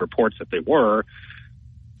all reports that they were,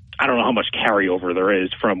 I don't know how much carryover there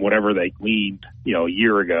is from whatever they gleaned, a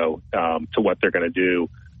year ago, to what they're going to do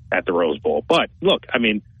at the Rose Bowl. But look, I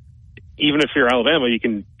mean, even if you're Alabama, you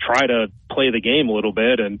can try to play the game a little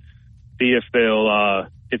bit and see if they'll,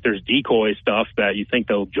 if there's decoy stuff that you think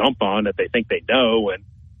they'll jump on that they think they know and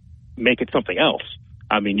make it something else.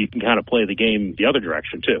 I mean, you can kind of play the game the other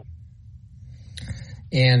direction too.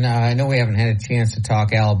 And I know we haven't had a chance to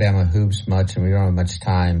talk Alabama hoops much, and we don't have much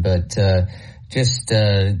time, but just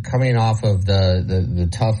coming off of the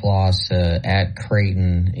tough loss at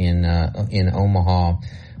Creighton in Omaha,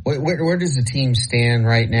 where does the team stand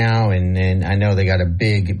right now? And I know they got a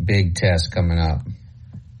big test coming up.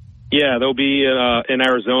 Yeah, they'll be in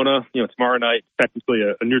Arizona. Tomorrow night, technically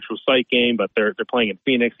a neutral site game, but they're playing in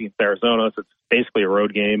Phoenix against Arizona, so it's basically a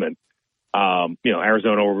road game. And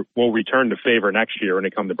Arizona will return to favor next year when they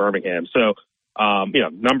come to Birmingham. So,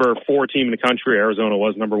 number 4 team in the country. Arizona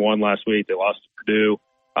was number 1 last week. They lost to Purdue,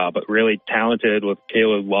 but really talented with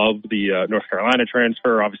Caleb Love, the North Carolina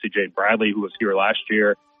transfer. Obviously, Jaden Bradley, who was here last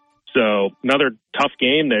year. So another tough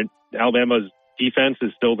game. That Alabama's defense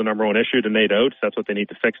is still the number 1 issue to Nate Oates. That's what they need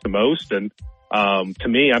to fix the most. And to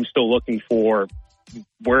me, I'm still looking for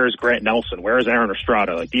where is Grant Nelson? Where is Aaron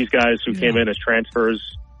Estrada? Like these guys who came in as transfers,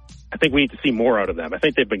 I think we need to see more out of them. I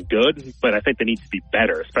think they've been good, but I think they need to be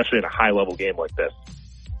better, especially in a high-level game like this.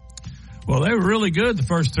 Well, they were really good the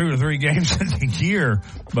first 2 or 3 games of the year,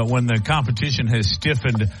 but when the competition has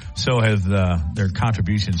stiffened, so have their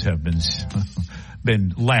contributions have been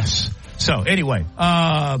less. So anyway,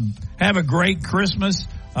 have a great Christmas.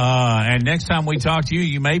 And next time we talk to you,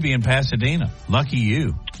 you may be in Pasadena. Lucky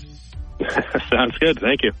you. Sounds good.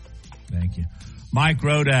 Thank you. Thank you. Mike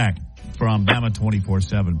Rodak from Bama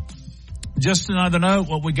 24/7. Just another note,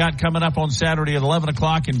 what we got coming up on Saturday at 11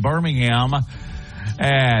 o'clock in Birmingham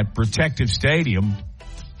at Protective Stadium.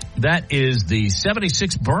 That is the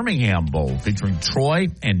 76 Birmingham Bowl featuring Troy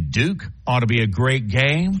and Duke. Ought to be a great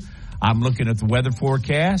game. I'm looking at the weather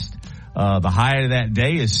forecast. The high of that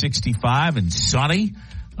day is 65 and sunny.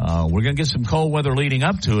 We're going to get some cold weather leading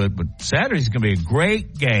up to it, but Saturday's going to be a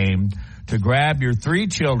great game to grab your 3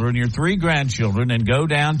 children, your 3 grandchildren, and go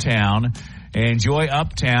downtown, enjoy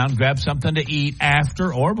uptown, grab something to eat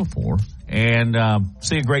after or before, and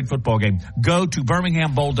see a great football game. Go to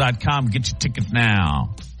birminghambowl.com. Get your ticket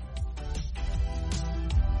now.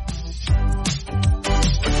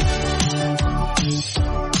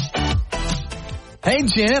 Hey,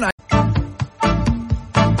 Jen.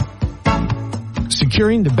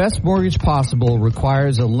 Securing the best mortgage possible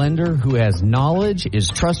requires a lender who has knowledge, is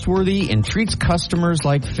trustworthy, and treats customers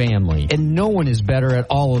like family. And no one is better at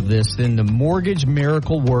all of this than the mortgage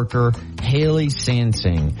miracle worker, Haley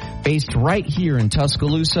Sansing. Based right here in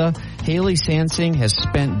Tuscaloosa, Haley Sansing has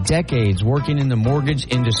spent decades working in the mortgage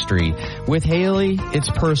industry. With Haley, it's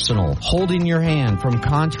personal, holding your hand from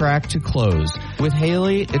contract to close. With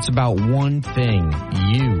Haley, it's about one thing,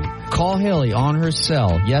 you. Call Haley on her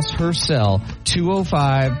cell, yes, her cell,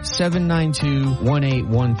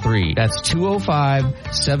 205-792-1813. That's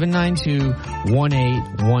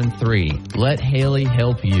 205-792-1813. Let Haley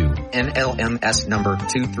help you. NLMS number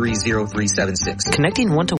 230376.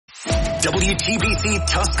 Connecting one to WTBC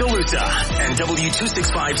Tuscaloosa and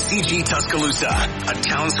W265CG Tuscaloosa, a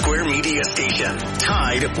Town Square media station.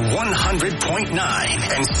 Tide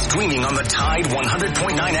 100.9 and streaming on the Tide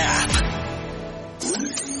 100.9 app.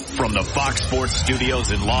 From the Fox Sports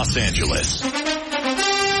Studios in Los Angeles,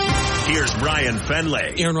 Here's Ryan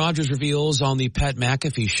Fenley. Aaron Rodgers reveals on the Pat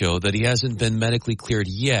McAfee show that he hasn't been medically cleared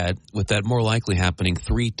yet, with that more likely happening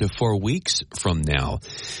 3 to 4 weeks from now.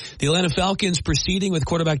 The Atlanta Falcons proceeding with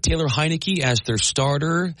quarterback Taylor Heineke as their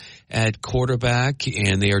starter at quarterback,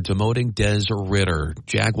 and they are demoting Des Ridder.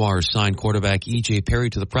 Jaguars signed quarterback E.J. Perry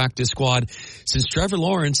to the practice squad since Trevor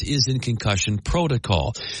Lawrence is in concussion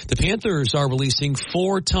protocol. The Panthers are releasing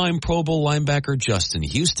 4-time Pro Bowl linebacker Justin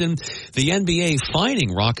Houston. The NBA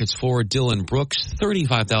fining Rockets forward Dylan Brooks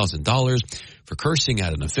 $35,000 for cursing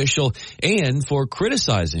at an official and for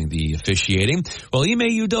criticizing the officiating, while Ime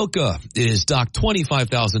Udoka is docked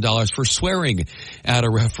 $25,000 for swearing at a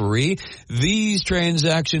referee. These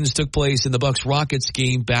transactions took place in the Bucks-Rockets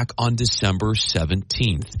game back on December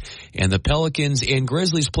 17th. And the Pelicans and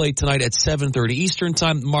Grizzlies play tonight at 7:30 Eastern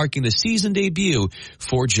Time, marking the season debut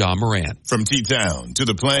for Ja Morant. From T-Town to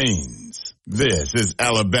the Plains, this is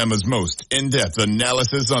Alabama's most in-depth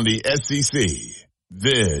analysis on the SEC.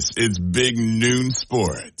 This is Big Noon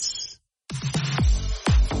Sports.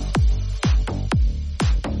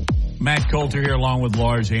 Matt Coulter here along with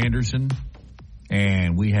Lars Anderson.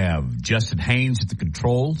 And we have Justin Haynes at the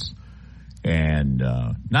controls. And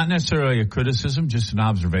not necessarily a criticism, just an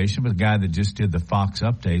observation. But the guy that just did the Fox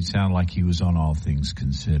update sounded like he was on All Things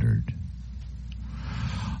Considered.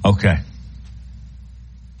 Okay.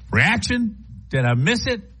 Reaction? Did I miss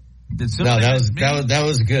it? No, that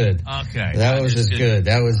was good. Okay, that was just good.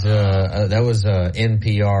 That was a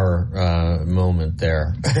NPR moment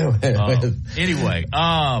there. Anyway,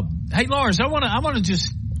 hey Lars, I want to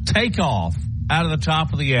just take off out of the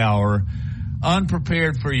top of the hour,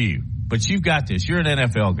 unprepared for you, but you've got this. You're an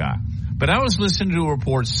NFL guy, but I was listening to a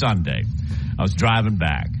report Sunday. I was driving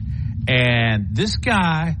back, and this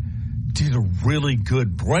guy did a really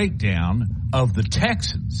good breakdown of the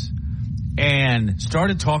Texans. And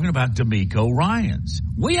started talking about DeMeco Ryans.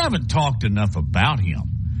 We haven't talked enough about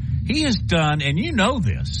him. He has done, and you know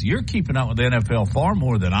this, you're keeping up with the NFL far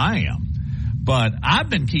more than I am. But I've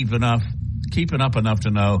been keeping up enough to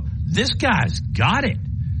know this guy's got it.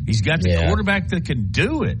 He's got the quarterback that can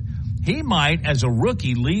do it. He might, as a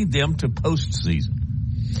rookie, lead them to postseason.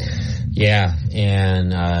 Yeah,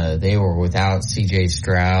 and they were without C.J.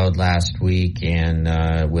 Stroud last week,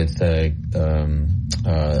 and with a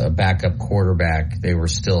backup quarterback, they were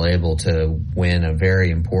still able to win a very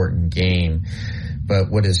important game. But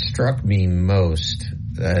what has struck me most,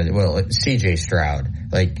 C.J. Stroud,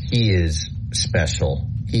 like, he is special.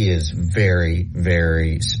 He is very,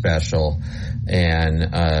 very special.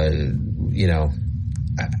 And,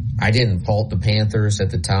 I didn't fault the Panthers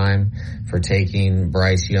at the time for taking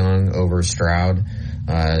Bryce Young over Stroud.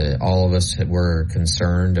 All of us were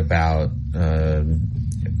concerned about,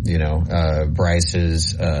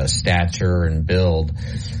 Bryce's stature and build,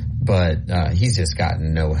 but he's just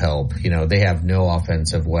gotten no help. They have no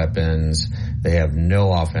offensive weapons. They have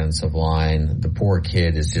no offensive line. The poor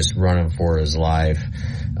kid is just running for his life.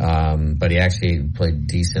 But he actually played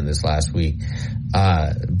decent this last week.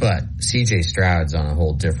 But C.J. Stroud's on a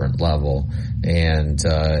whole different level, and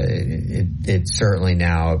it certainly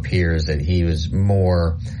now appears that he's just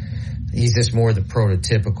more the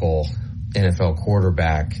prototypical NFL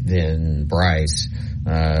quarterback than Bryce,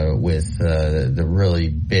 with the really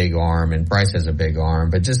big arm, and Bryce has a big arm,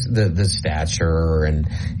 but just the stature, and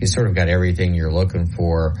he's sort of got everything you're looking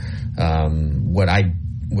for. What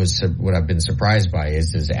I've been surprised by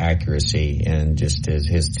is his accuracy and just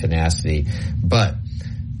his tenacity. But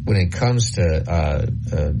when it comes to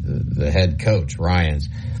the head coach, Ryans,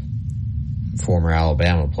 former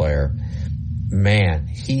Alabama player, man,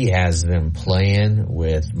 he has them playing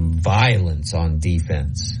with violence on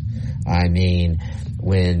defense. I mean,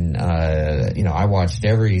 when I watched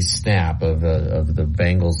every snap of the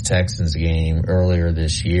Bengals-Texans game earlier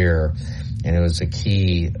this year, and it was a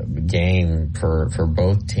key game for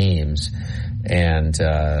both teams. And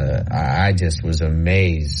I just was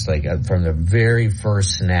amazed. Like, from the very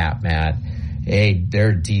first snap, Matt,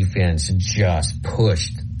 their defense just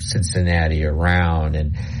pushed Cincinnati around,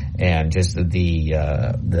 and just the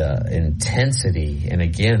intensity. And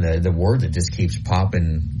again, the word that just keeps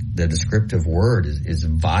popping, the descriptive word is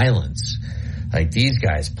violence. Like, these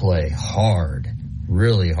guys play hard,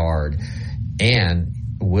 really hard. And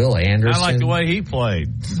Will Anderson, I like the way he played.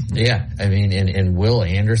 Yeah, I mean, and Will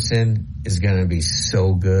Anderson, is going to be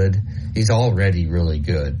so good. He's already really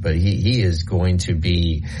good, but he is going to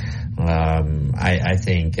be, I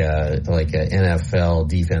think, like an NFL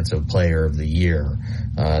Defensive Player of the Year,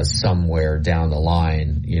 somewhere down the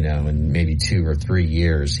line, in maybe 2 or 3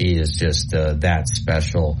 years. He is just, that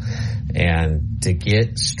special. And to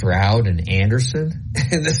get Stroud and Anderson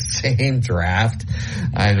in the same draft,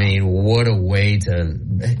 I mean, what a way to,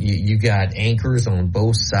 you got anchors on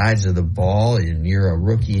both sides of the ball, and you're a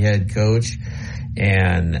rookie head coach.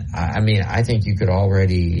 And I mean, I think you could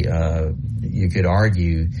already, you could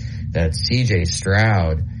argue that CJ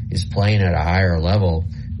Stroud is playing at a higher level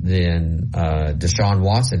than Deshaun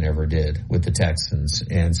Watson ever did with the Texans.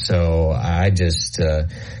 And so I just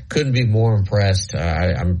couldn't be more impressed.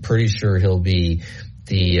 I'm pretty sure he'll be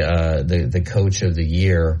the coach of the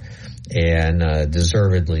year, and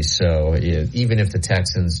deservedly so. Even if the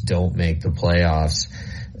Texans don't make the playoffs,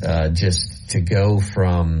 just to go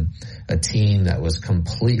from a team that was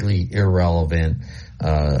completely irrelevant,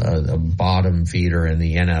 a bottom feeder in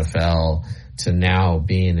the NFL, to now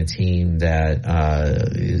being a team that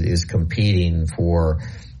is competing for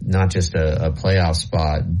not just a playoff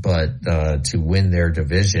spot, but to win their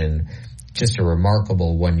division. Just a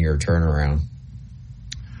remarkable one-year turnaround.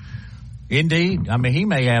 Indeed. I mean, he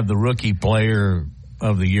may have the rookie player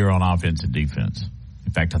of the year on offense and defense.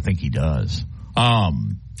 In fact, I think he does.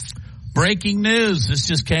 Breaking news. This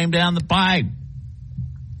just came down the pipe.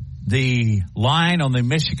 The line on the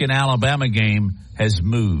Michigan-Alabama game has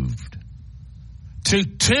moved to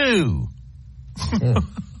 2.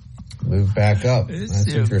 Move back up. That's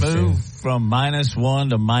interesting. Move from -1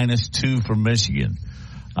 to -2 for Michigan.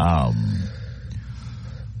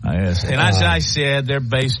 Yes. And as I said, they're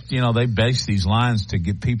based, they base these lines to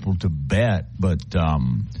get people to bet, but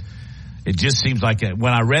it just seems like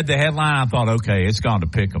when I read the headline, I thought, okay, it's gone to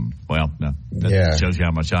pick 'em. Well, no, that shows you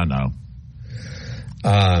how much I know.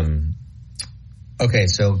 Okay,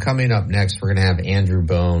 so coming up next, we're going to have Andrew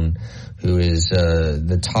Bone, who is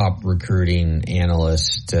the top recruiting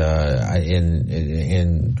analyst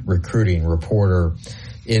in recruiting reporter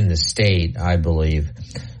in the state, I believe.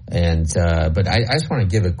 And but I just want to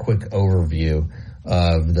give a quick overview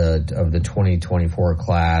of the 2024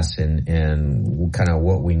 class and kind of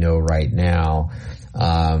what we know right now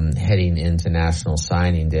heading into National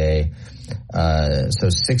Signing Day. So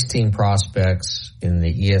 16 prospects in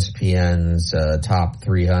the ESPN's top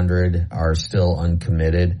 300 are still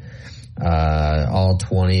uncommitted. All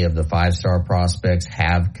 20 of the 5-star prospects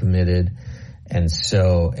have committed. And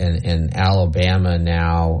so, and Alabama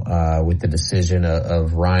now, with the decision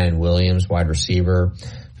of Ryan Williams, wide receiver,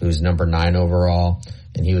 who's number 9 overall,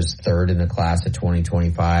 and he was 3rd in the class of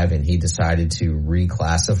 2025, and he decided to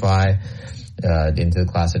reclassify into the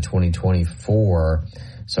class of 2024.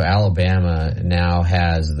 So Alabama now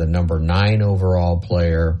has the number 9 overall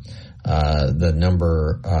player, the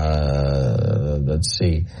number,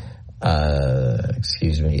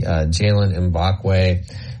 Jalen Mbakwe,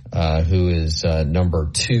 who is number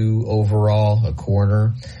 2 overall, a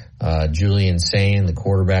corner. Julian Sain, the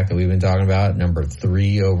quarterback that we've been talking about, number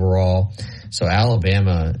 3 overall. So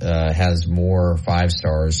Alabama has more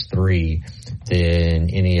 5-stars, 3, than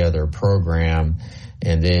any other program.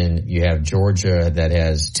 And then you have Georgia that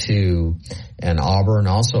has 2, and Auburn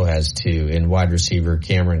also has 2, in wide receiver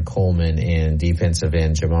Cameron Coleman and defensive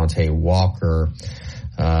end Jamonte Walker.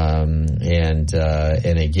 And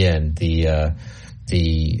again, the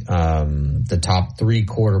top 3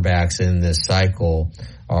 quarterbacks in this cycle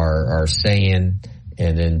are Sayin,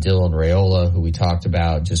 and then Dylan Raiola, who we talked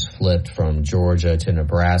about, just flipped from Georgia to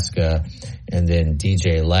Nebraska, and then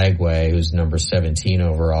DJ Lagway, who's number 17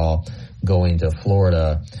 overall, going to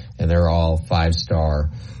Florida, and they're all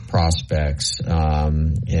 5-star prospects.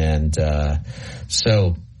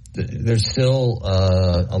 So there's still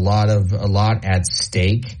a lot at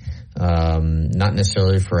stake. Not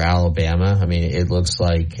necessarily for Alabama. I mean, it looks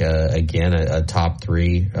like, again, a top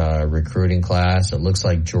 3 recruiting class. It looks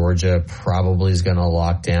like Georgia probably is going to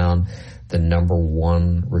lock down the number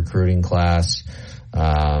 1 recruiting class.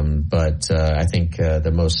 But I think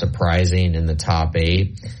the most surprising in the top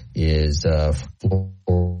 8 is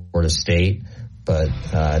Florida State. But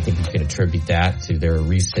I think you can attribute that to their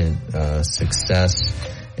recent success.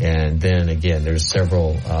 And then again, there's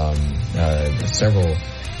several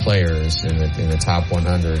players in the top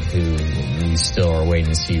 100 who we still are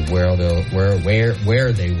waiting to see where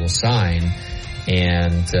they will sign,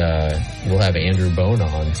 and we'll have Andrew Bone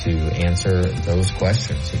on to answer those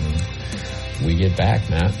questions. And we get back,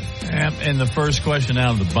 Matt. And the first question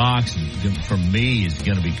out of the box for me is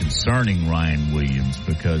going to be concerning Ryan Williams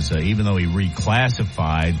because even though he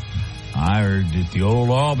reclassified, I heard that the old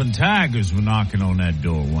Auburn Tigers were knocking on that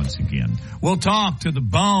door once again. We'll talk to the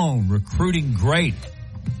Bone, recruiting great.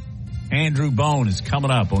 Andrew Bone is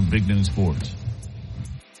coming up on Big Noon Sports.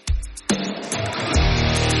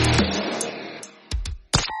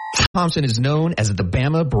 Thompson is known as the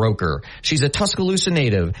Bama Broker. She's a Tuscaloosa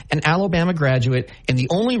native, an Alabama graduate, and the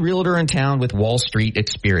only realtor in town with Wall Street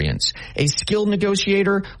experience. A skilled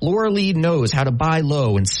negotiator, Laura Lee knows how to buy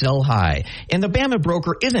low and sell high. And the Bama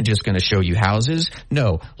Broker isn't just going to show you houses.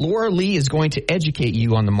 No, Laura Lee is going to educate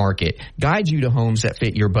you on the market, guide you to homes that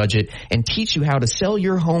fit your budget, and teach you how to sell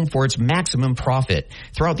your home for its maximum profit.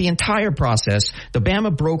 Throughout the entire process, the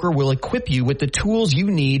Bama Broker will equip you with the tools you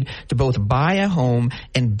need to both buy a home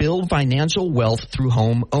and build financial wealth through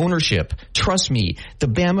home ownership. Trust me, the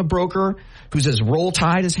Bama Broker, who's as roll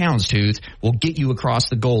tide as houndstooth, will get you across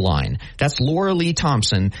the goal line. That's Laura Lee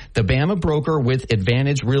Thompson, the Bama Broker with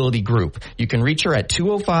Advantage Realty Group. You can reach her at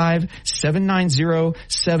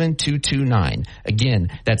 205-790-7229.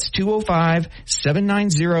 Again, that's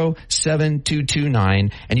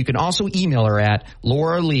 205-790-7229. And you can also email her at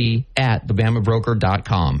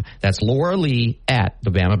lauralee@thebamabroker.com. That's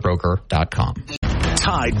lauralee@thebamabroker.com.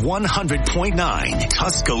 Tide 100.9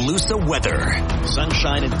 Tuscaloosa weather.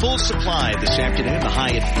 Sunshine in full supply this afternoon, the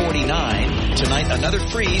high at 49. Tonight, another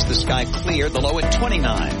freeze, the sky clear, the low at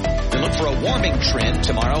 29. We look for a warming trend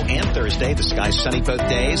tomorrow and Thursday. The sky sunny both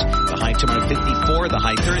days. The high tomorrow 54, the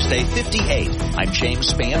high Thursday 58. I'm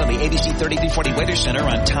James Spann on the ABC 3340 Weather Center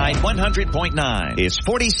on Tide 100.9. It's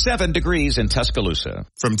 47 degrees in Tuscaloosa.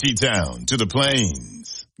 From T-Town to the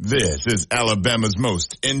Plains, this is Alabama's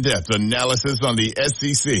most in-depth analysis on the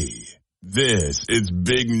SEC. This is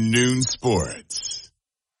Big Noon Sports.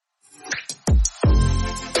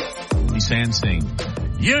 Sansing,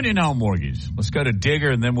 Union Home Mortgage. Let's go to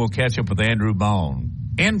Digger, and then we'll catch up with Andrew Bone.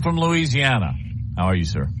 In from Louisiana. How are you,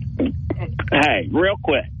 sir? Hey, real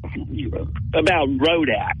quick, about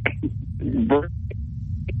Rodak.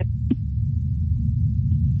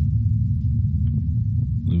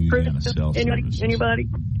 Louisiana Anybody?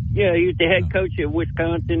 Yeah, he's the head coach at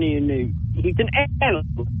Wisconsin, and he's an analyst.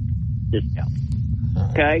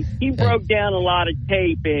 Okay? He broke down a lot of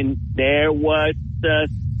tape, and there was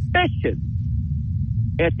suspicion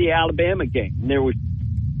at the Alabama game. There was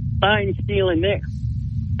sign stealing there.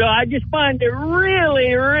 So I just find it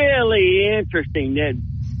really, really interesting that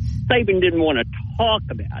Saban didn't want to talk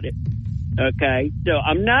about it. Okay? So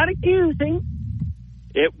I'm not accusing.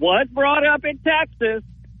 It was brought up in Texas,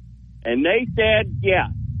 and they said, yeah,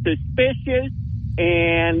 suspicious,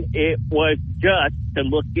 and it was just to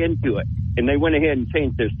look into it. And they went ahead and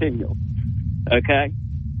changed their signal. Okay?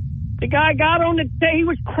 The guy got on the tape. He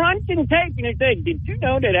was crunching tape, and he said, did you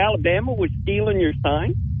know that Alabama was stealing your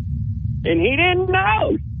sign? And he didn't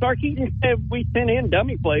know. Sarkisian said, we sent in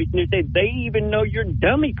dummy plays, and he said, they even know your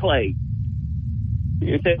dummy plays.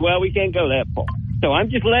 He said, well, we can't go that far. So I'm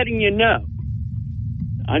just letting you know.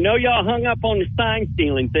 I know y'all hung up on the sign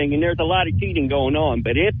stealing thing, and there's a lot of cheating going on,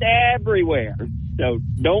 but it's everywhere. So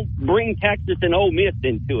don't bring Texas and Ole Miss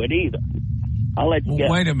into it either. I'll let you go.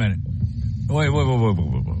 Wait a minute. Wait.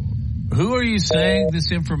 Who are you saying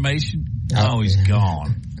this information? Oh, he's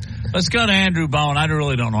gone. Let's go to Andrew Bone. I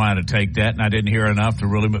really don't know how to take that, and I didn't hear enough to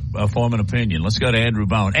really form an opinion. Let's go to Andrew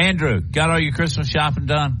Bone. Andrew, got all your Christmas shopping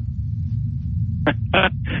done?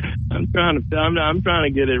 I'm trying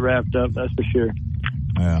to get it wrapped up. That's for sure.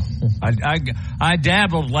 Yeah, I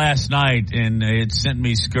dabbled last night, and it sent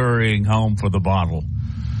me scurrying home for the bottle.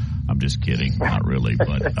 I'm just kidding, not really,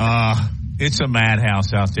 but it's a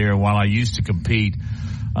madhouse out there. While I used to compete,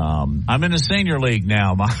 I'm in the senior league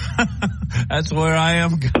now. That's where I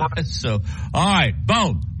am, guys. So, all right,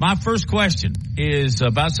 Bone. My first question is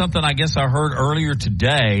about something I guess I heard earlier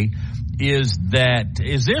today. Is there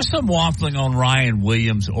some waffling on Ryan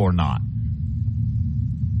Williams or not?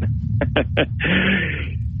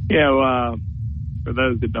 Yeah, for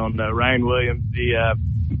those that don't know, Ryan Williams, the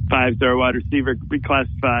 5-star wide receiver,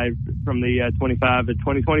 reclassified from the 25 to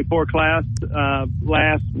 2024 class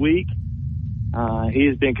last week. He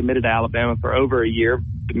has been committed to Alabama for over a year,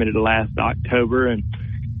 committed to last October, and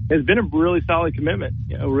has been a really solid commitment,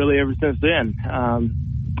 really ever since then.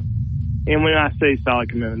 And when I say solid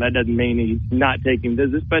commitment, that doesn't mean he's not taking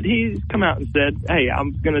visits, but he's come out and said, hey,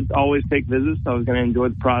 I'm going to always take visits. I was going to enjoy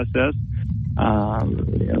the process.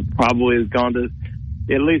 Probably has gone to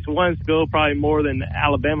at least one school, probably more than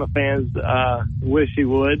Alabama fans wish he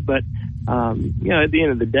would. But, at the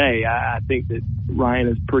end of the day, I think that Ryan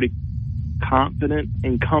is pretty confident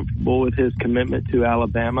and comfortable with his commitment to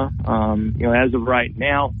Alabama. As of right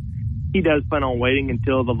now, he does plan on waiting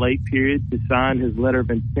until the late period to sign his letter of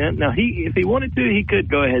intent. Now, if he wanted to, he could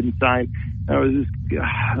go ahead and sign. There's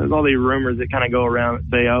all these rumors that kind of go around and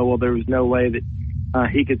say, oh, well, there was no way that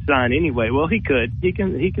he could sign anyway. Well, he could. He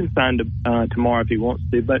can sign tomorrow if he wants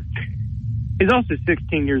to. But he's also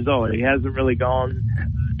 16 years old. He hasn't really gone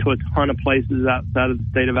to a ton of places outside of the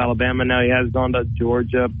state of Alabama. Now, he has gone to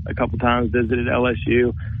Georgia a couple times, visited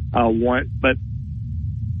LSU once. But,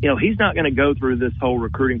 he's not going to go through this whole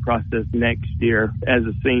recruiting process next year as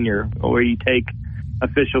a senior, where you take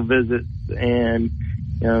official visits and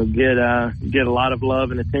get a lot of love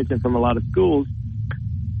and attention from a lot of schools.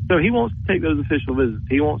 So he wants to take those official visits.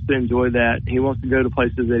 He wants to enjoy that. He wants to go to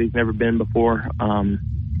places that he's never been before.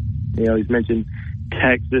 He's mentioned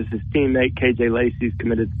Texas. His teammate KJ Lacey's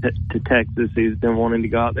committed to Texas. He's been wanting to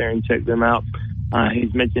go out there and check them out.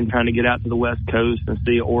 He's mentioned trying to get out to the West Coast and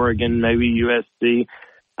see Oregon, maybe USC.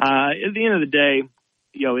 At the end of the day,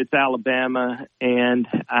 it's Alabama, and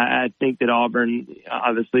I think that Auburn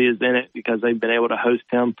obviously is in it because they've been able to host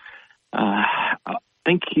him. I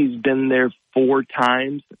think he's been there 4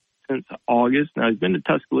 times since August. Now, he's been to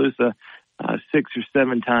Tuscaloosa 6 or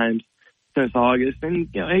 7 times since August, and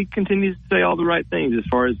he continues to say all the right things as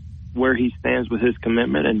far as where he stands with his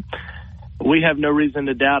commitment, and we have no reason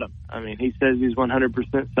to doubt him. I mean, he says he's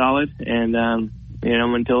 100% solid, and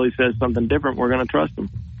until he says something different, we're going to trust him.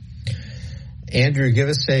 Andrew, give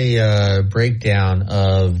us a breakdown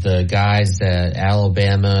of the guys that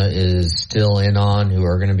Alabama is still in on who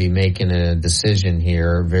are going to be making a decision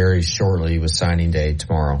here very shortly with signing day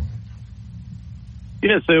tomorrow.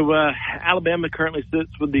 Yeah, so Alabama currently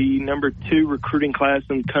sits with the number 2 recruiting class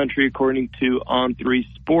in the country, according to On3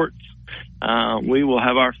 Sports. We will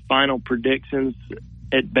have our final predictions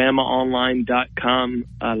at BamaOnline.com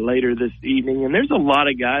later this evening. And there's a lot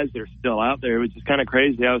of guys that are still out there, which is kind of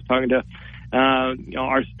crazy. I was talking to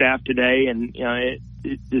our staff today, and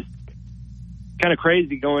it's just kind of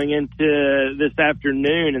crazy going into this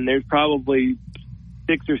afternoon, and there's probably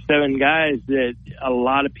 6 or 7 guys that a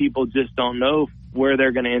lot of people just don't know where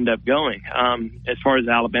they're going to end up going as far as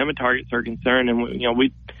Alabama targets are concerned. And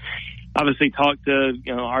we obviously talked to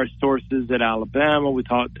our sources at Alabama. We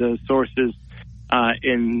talked to sources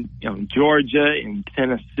in Georgia, in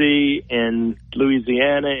Tennessee, in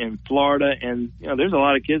Louisiana, in Florida, and there's a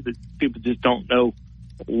lot of kids that people just don't know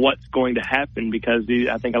what's going to happen because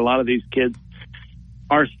I think a lot of these kids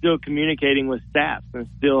are still communicating with staff and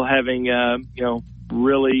still having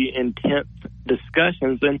really intense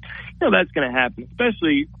discussions, and that's going to happen,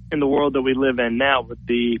 especially in the world that we live in now with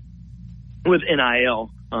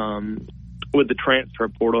NIL, with the transfer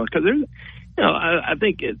portal, because there's I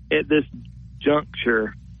think at this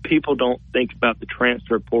juncture, people don't think about the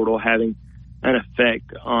transfer portal having an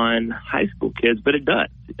effect on high school kids, but it does.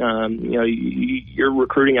 You're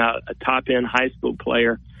recruiting a top-end high school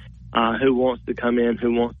player who wants to come in,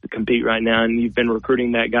 who wants to compete right now, and you've been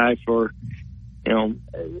recruiting that guy for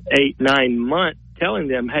 8-9 months, telling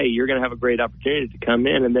them, hey, you're going to have a great opportunity to come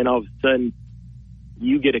in, and then all of a sudden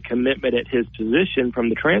you get a commitment at his position from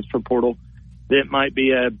the transfer portal that might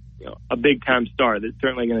be a big-time star that's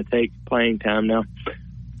certainly going to take playing time. Now,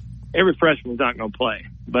 every freshman's not going to play,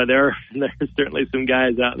 but there's certainly some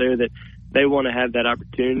guys out there that they want to have that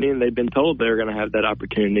opportunity, and they've been told they're going to have that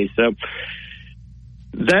opportunity. So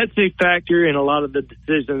that's a factor in a lot of the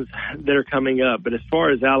decisions that are coming up. But as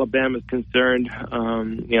far as Alabama's concerned,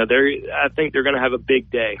 I think they're going to have a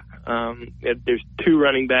big day. There's 2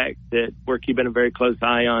 running backs that we're keeping a very close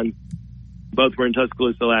eye on. Both were in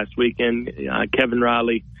Tuscaloosa last weekend. Kevin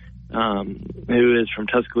Riley, who is from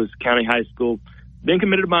Tuscaloosa County High School, been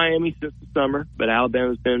committed to Miami since the summer, but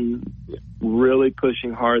Alabama's been really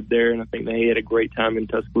pushing hard there, and I think they had a great time in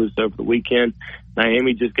Tuscaloosa over the weekend.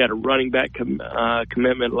 Miami just got a running back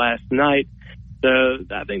commitment last night, so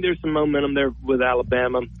I think there's some momentum there with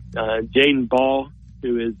Alabama. Jaden Ball,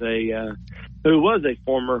 who was a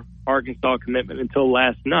former Arkansas commitment until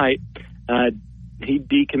last night, he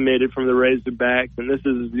decommitted from the Razorbacks, and this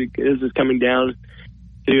is coming down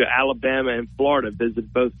to Alabama and Florida.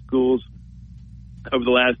 Visited both schools over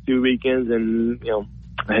the last 2 weekends, and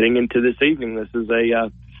heading into this evening, this is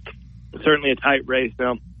certainly a tight race.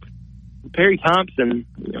 Now, Perry Thompson,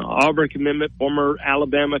 Auburn commitment, former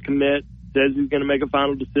Alabama commit, says he's going to make a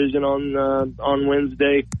final decision on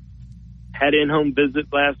Wednesday. Had an in-home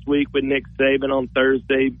visit last week with Nick Saban on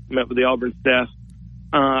Thursday. Met with the Auburn staff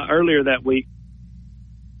earlier that week.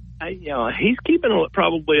 He's keeping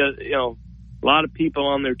probably a lot of people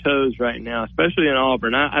on their toes right now, especially in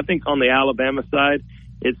Auburn. I think on the Alabama side,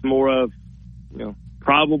 it's more of,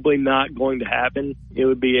 probably not going to happen. It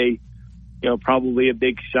would be probably a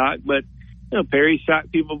big shock, but Perry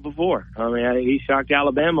shocked people before. I mean, he shocked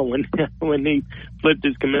Alabama when he flipped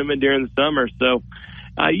his commitment during the summer. So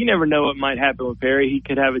you never know what might happen with Perry. He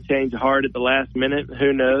could have a change of heart at the last minute.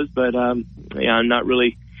 Who knows? But I'm not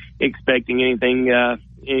really expecting anything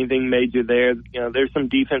major there. There's some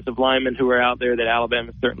defensive linemen who are out there that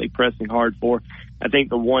Alabama's certainly pressing hard for. I think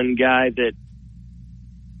the one guy that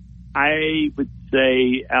I would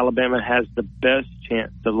say Alabama has the best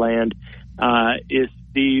chance to land is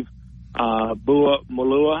Steve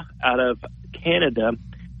Buamulua out of Canada.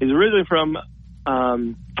 He's originally from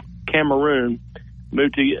Cameroon,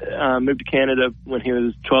 moved to Canada when he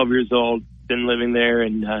was 12 years old, been living there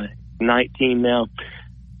and 19 now.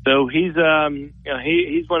 So he's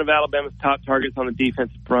one of Alabama's top targets on the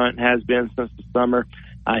defensive front, has been since the summer.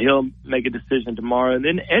 He'll make a decision tomorrow. And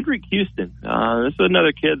then Edric Houston. This is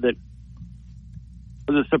another kid that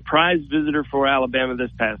was a surprise visitor for Alabama this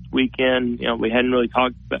past weekend. We hadn't really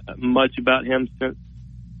talked much about him since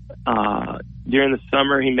during the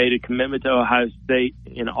summer. He made a commitment to Ohio State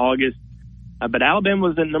in August. But Alabama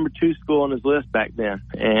was at number 2 school on his list back then.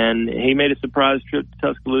 And he made a surprise trip to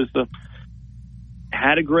Tuscaloosa.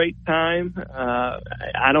 Had a great time.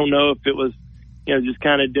 I don't know if it was, just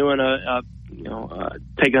kind of doing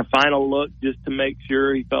taking a final look just to make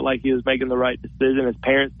sure he felt like he was making the right decision. His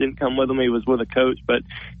parents didn't come with him. He was with a coach, but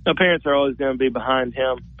parents are always going to be behind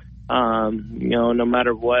him. No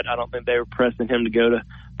matter what. I don't think they were pressing him to go to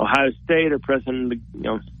Ohio State or pressing him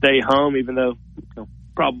to, stay home, even though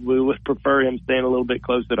probably would prefer him staying a little bit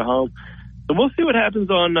closer to home. So we'll see what happens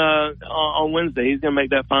on Wednesday. He's going to make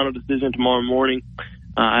that final decision tomorrow morning.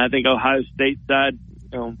 I think Ohio State side,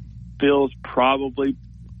 feels probably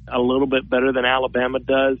a little bit better than Alabama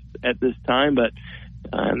does at this time, but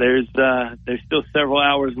there's still several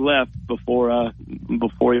hours left before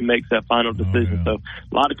he makes that final decision. So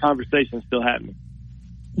a lot of conversations still happening.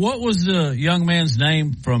 What was the young man's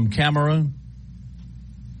name from Cameroon?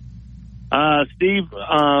 Steve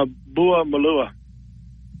Buamulua.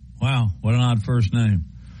 Wow, what an odd first name.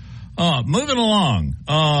 Moving along,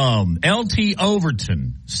 LT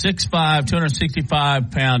Overton, 6'5",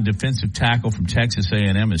 265-pound defensive tackle from Texas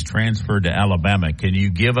A&M, is transferred to Alabama. Can you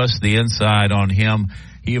give us the insight on him?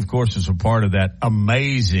 He, of course, is a part of that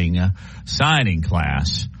amazing signing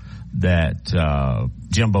class that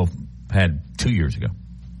Jimbo had 2 years ago.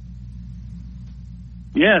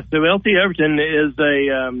 Yeah, so LT Overton is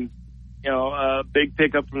a big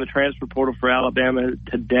pickup from the transfer portal for Alabama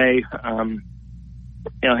today.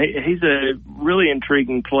 He's a really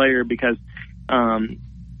intriguing player because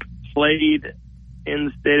played in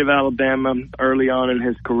the state of Alabama early on in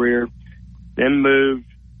his career, then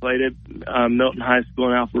played at Milton High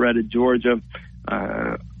School in Alpharetta, Georgia.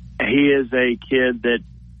 He is a kid that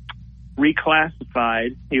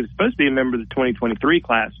reclassified. He was supposed to be a member of the 2023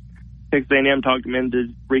 class. Texas A&M talked him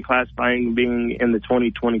into reclassifying, being in the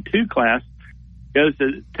 2022 class. Goes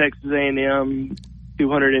to Texas A&M,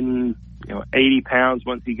 280 pounds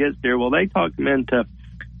once he gets there. Well, they talked him into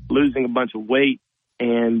losing a bunch of weight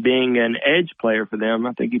and being an edge player for them.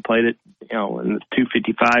 I think he played it, in the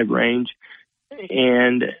 255 range.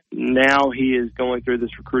 And now he is going through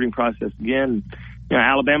this recruiting process again.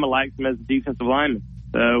 Alabama likes him as a defensive lineman,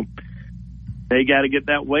 so they got to get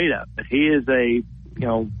that weight up. But he is a,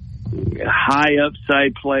 high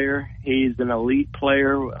upside player. He's an elite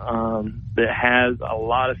player that has a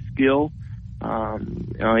lot of skill.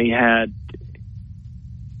 He had,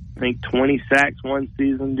 I think, 20 sacks one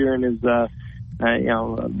season during his,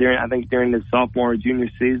 during his sophomore or junior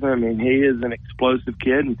season. I mean, he is an explosive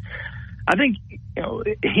kid, and I think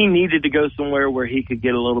he needed to go somewhere where he could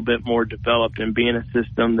get a little bit more developed and be in a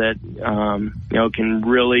system that can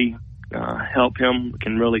really help him,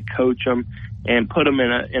 can really coach him, and put him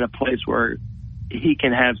in a place where he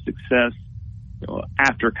can have success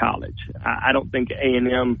after college. I don't think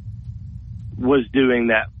A&M was doing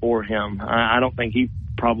that for him. I don't think he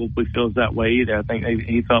probably feels that way either. I think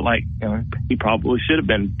he felt like he probably should have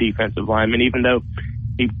been a defensive lineman, even though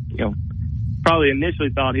he probably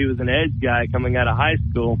initially thought he was an edge guy coming out of high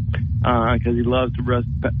school because he loves to rush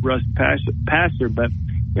passer. But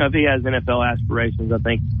if he has NFL aspirations, I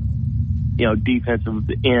think defensive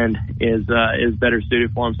end is better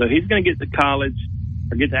suited for him. So he's going to get to college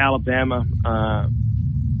or get to Alabama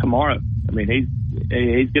tomorrow. I mean, he's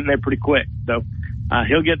getting there pretty quick. So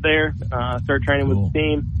he'll get there, start training with the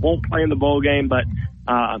team. Won't play in the bowl game, but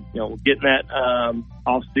getting that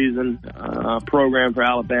off-season program for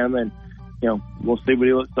Alabama, and we'll see what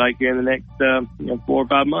he looks like here in the next 4 or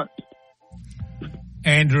 5 months.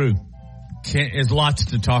 Andrew, There's lots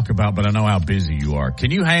to talk about, but I know how busy you are.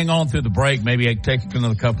 Can you hang on through the break? Maybe I can take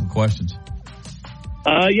another couple of questions.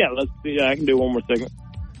 Yeah, let's see. I can do one more segment.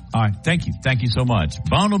 All right. Thank you. Thank you so much.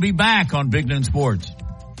 Bone will be back on Big Noon Sports.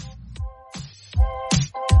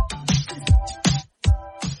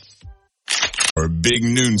 For Big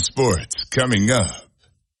Noon Sports coming up.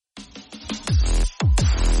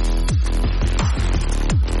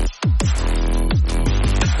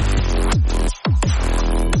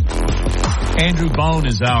 Andrew Bone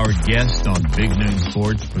is our guest on Big Noon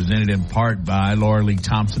Sports, presented in part by Laura Lee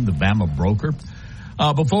Thompson, the Bama broker.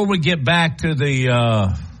 Before we get back to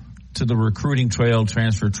the recruiting trail,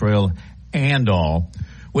 transfer trail, and all,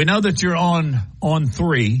 we know that you're on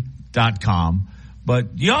on3.com, but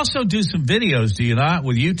you also do some videos, do you not,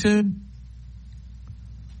 with YouTube?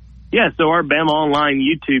 Yeah, so our Bama Online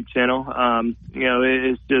YouTube channel,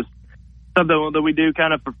 it's just something that we do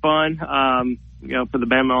kind of for fun. For the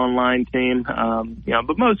Bama Online team.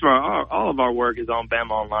 But most of all of our work is on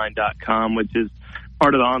BamaOnline.com, which is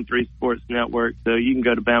part of the On3 Sports Network. So you can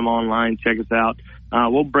go to Bama Online, check us out.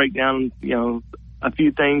 We'll break down, a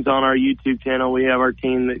few things on our YouTube channel. We have our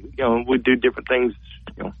team that, we do different things,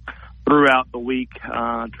 throughout the week.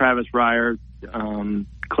 Travis Ryer,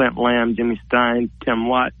 Clint Lamb, Jimmy Stein, Tim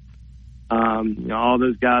Watt, all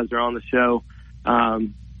those guys are on the show.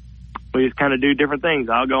 We just kind of do different things.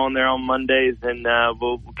 I'll go on there on Mondays and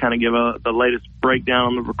we'll kind of give the latest breakdown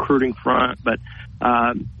on the recruiting front. But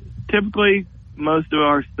typically, most of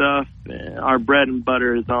our stuff, our bread and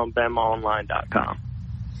butter, is on BamaOnline.com.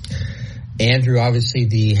 Andrew, obviously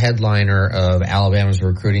the headliner of Alabama's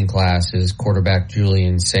recruiting class is quarterback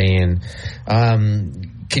Julian Sayin.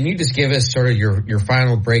 Can you just give us sort of your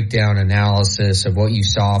final breakdown analysis of what you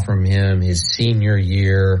saw from him his senior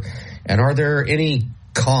year? And are there any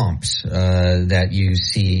comps that you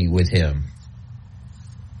see with him?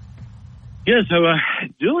 Yeah, so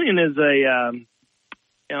Julian is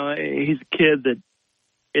he's a kid that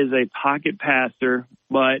is a pocket passer,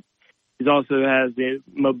 but he also has the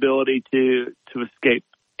mobility to escape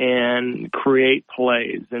and create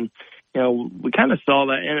plays. And, we kind of saw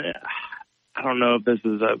that. And I don't know if this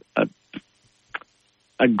is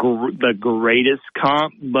the greatest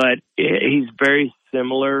comp, but he's very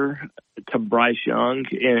similar to Bryce Young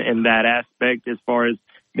in that aspect as far as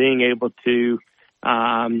being able to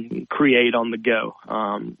create on the go.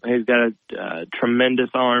 He's got a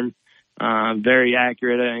tremendous arm, very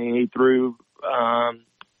accurate. And he threw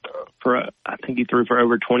for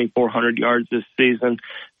over 2,400 yards this season,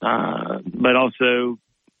 but also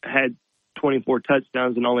had 24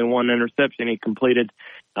 touchdowns and only one interception. He completed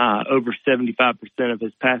over 75% of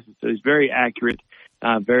his passes. So he's very accurate,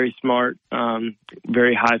 very smart,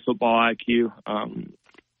 very high football IQ.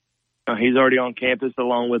 He's already on campus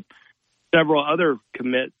along with several other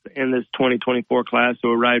commits in this 2024 class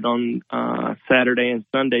who arrived on Saturday and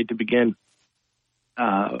Sunday to begin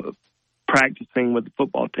practicing with the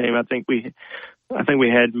football team. I think we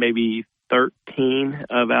had maybe 13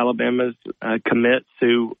 of Alabama's commits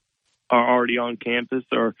who are already on campus,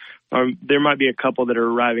 or there might be a couple that are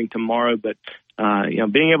arriving tomorrow. But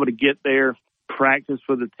being able to get there, practice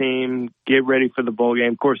with the team, get ready for the bowl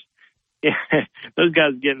game. Of course, those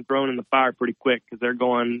guys are getting thrown in the fire pretty quick because they're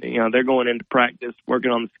going into practice,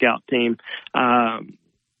 working on the scout team,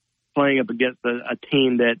 playing up against a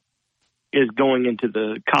team that is going into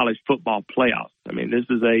the college football playoffs. I mean, this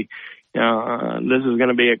is going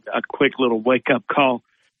to be a quick little wake up call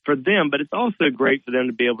for them, but it's also great for them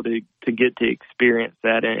to be able to get to experience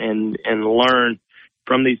that and learn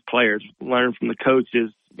from these players, learn from the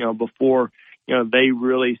coaches, before, they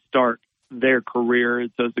really start their career.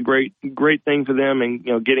 So it's a great thing for them.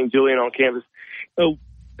 And, getting Julian on campus. So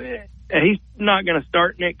he's not going to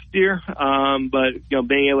start next year. But,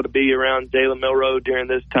 being able to be around Jalen Milroe during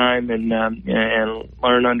this time and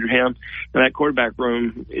learn under him, that quarterback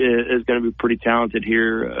room is going to be pretty talented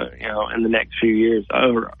here, in the next few years,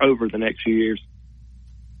 over the next few years.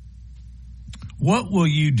 What will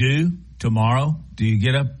you do tomorrow? Do you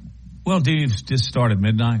get up? Well, do you just start at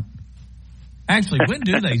midnight? Actually,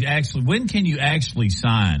 when can you actually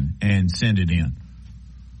sign and send it in?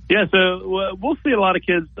 Yeah, so we'll see a lot of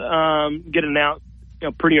kids get announced,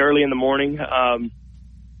 pretty early in the morning.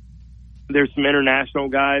 There's some international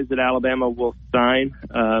guys that Alabama will sign.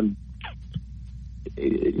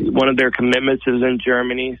 One of their commitments is in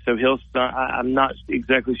Germany, so he'll sign. I'm not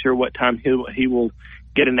exactly sure what time he will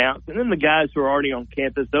get announced. And then the guys who are already on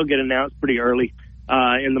campus, they'll get announced pretty early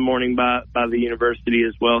in the morning by the university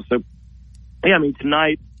as well. So, yeah, I mean,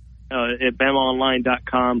 tonight at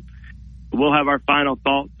BamaOnline.com, we'll have our final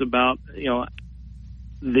thoughts about,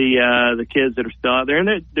 the kids that are still out there.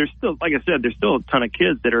 And there's still, like I said, there's still a ton of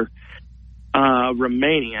kids that are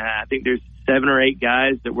remaining. I think there's 7 or 8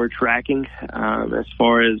 guys that we're tracking as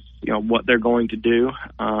far as, what they're going to do.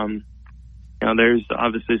 There's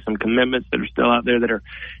obviously some commitments that are still out there that are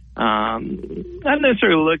not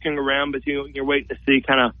necessarily looking around, but you're waiting to see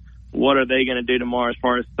kind of what are they going to do tomorrow as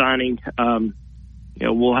far as signing.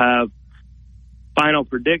 We'll have final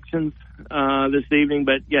predictions this evening,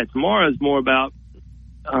 but tomorrow is more about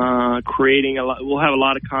creating we'll have a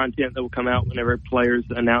lot of content that will come out whenever players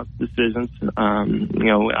announce decisions.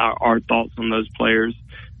 Our thoughts on those players,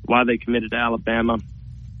 why they committed to Alabama.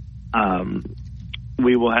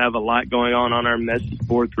 We will have a lot going on our message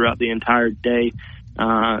board throughout the entire day.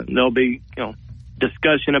 There'll be,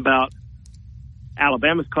 discussion about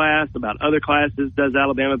Alabama's class, about other classes. Does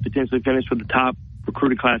Alabama potentially finish with the top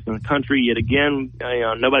recruited class in the country? Yet again,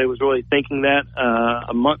 nobody was really thinking that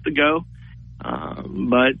a month ago.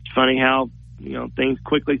 But it's funny how, things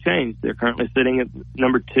quickly change. They're currently sitting at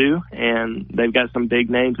number 2, and they've got some big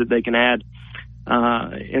names that they can add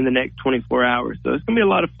in the next 24 hours. So it's going to be a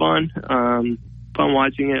lot of fun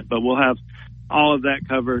watching it, but we'll have all of that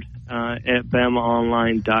covered at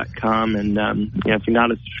BamaOnline.com. And if you're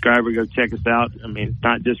not a subscriber, go check us out. I mean, it's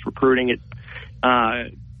not just recruiting, it's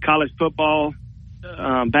college football,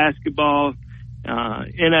 basketball,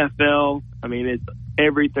 NFL. I mean, it's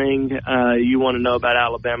everything you want to know about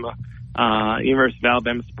Alabama, University of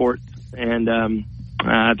Alabama sports. And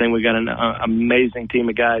I think we got an amazing team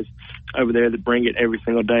of guys over there that bring it every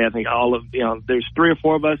single day. I think there's 3 or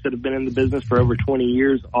 4 of us that have been in the business for over 20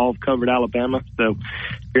 years, all have covered Alabama. So if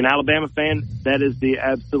you're an Alabama fan, that is the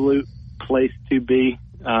absolute place to be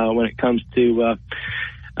when it comes to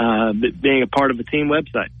being a part of a team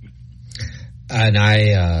website. And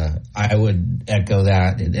I would echo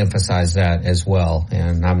that and emphasize that as well.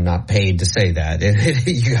 And I'm not paid to say that.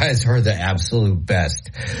 You guys are the absolute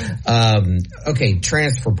best. Okay,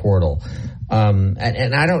 transfer portal.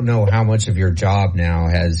 And I don't know how much of your job now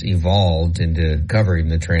has evolved into covering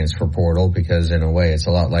the transfer portal, because in a way it's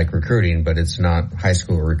a lot like recruiting, but it's not high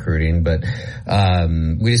school recruiting. But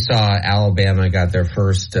we saw Alabama got their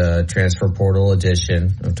first transfer portal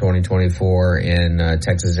edition of 2024 in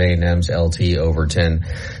Texas A&M's LT Overton.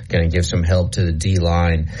 Going to give some help to the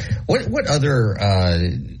D-line. What other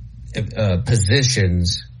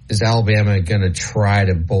positions is Alabama going to try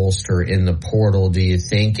to bolster in the portal, do you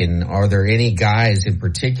think? And are there any guys in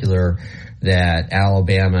particular that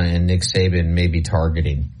Alabama and Nick Saban may be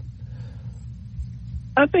targeting?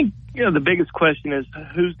 I think, the biggest question is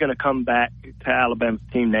who's going to come back to Alabama's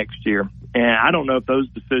team next year. And I don't know if those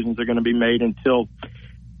decisions are going to be made until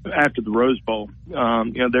after the Rose Bowl.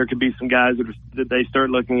 There could be some guys that they start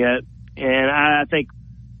looking at. And I think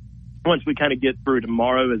once we kind of get through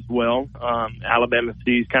tomorrow as well, Alabama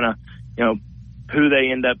sees kind of, who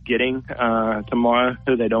they end up getting tomorrow,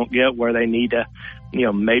 who they don't get, where they need to,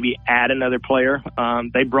 maybe add another player.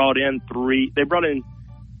 They brought in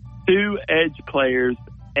 2 edge players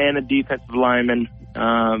and a defensive lineman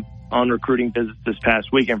on recruiting visits this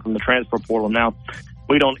past weekend from the transfer portal. Now,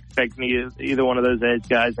 we don't expect either one of those edge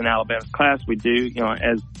guys in Alabama's class. We do,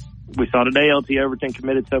 as we saw today, LT Overton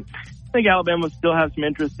committed. So I think Alabama will still have some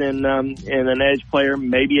interest in an edge player,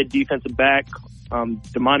 maybe a defensive back.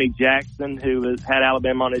 Damani Jackson, who has had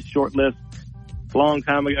Alabama on his short list a long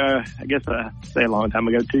time ago. I guess I say a long time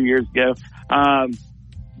ago, 2 years ago.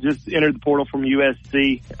 Just entered the portal from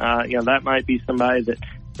USC. That might be somebody that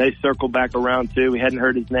they circle back around to. We hadn't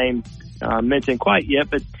heard his name mentioned quite yet,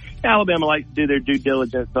 but Alabama likes to do their due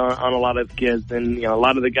diligence on a lot of kids. And, a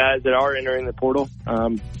lot of the guys that are entering the portal, a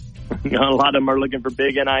lot of them are looking for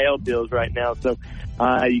big NIL deals right now. So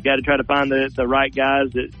you got to try to find the right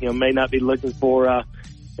guys that, may not be looking for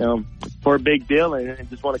a big deal and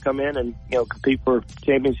just want to come in and, compete for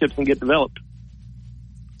championships and get developed.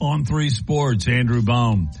 On 3 Sports, Andrew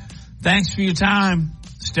Bone. Thanks for your time.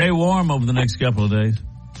 Stay warm over the next couple of days.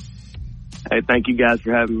 Hey, thank you guys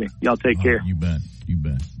for having me. Y'all take care. You bet.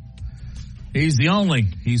 He's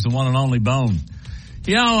the one and only Bone.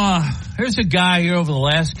 Here's a guy here over the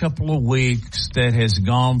last couple of weeks that has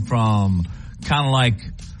gone from kind of like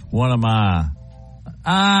one of my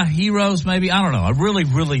heroes, maybe. I don't know. I really,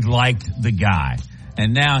 really liked the guy.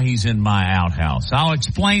 And now he's in my outhouse. I'll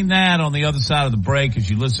explain that on the other side of the break as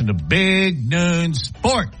you listen to Big Noon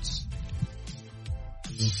Sports.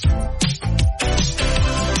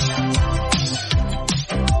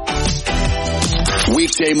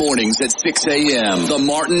 Weekday mornings at 6 a.m. The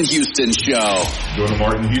Martin Houston Show. Doing the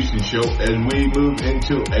Martin Houston Show as we move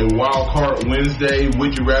into a Wild Card Wednesday,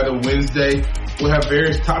 Would You Rather Wednesday. We'll have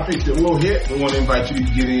various topics that we'll hit. We want to invite you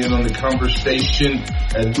to get in on the conversation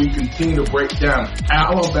as we continue to break down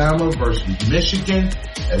Alabama versus Michigan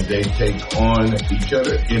as they take on each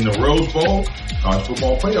other in the Rose Bowl. College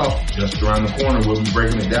football playoff just around the corner. We'll be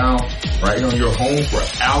breaking it down right on your home for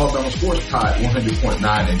Alabama Sports Tide 100.9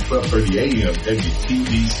 and 12:30 a.m.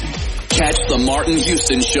 WTBC. Catch the Martin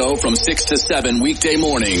Houston Show from 6 to 7 weekday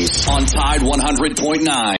mornings on Tide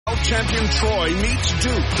 100.9. Champion Troy meets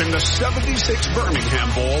Duke in the 76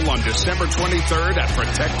 Birmingham Bowl on December 23rd at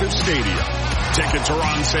Protective Stadium. Tickets are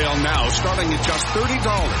on sale now, starting at just $30.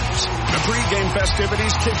 The pregame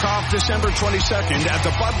festivities kick off December 22nd at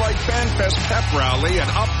the Bud Light Fan Fest Pep Rally at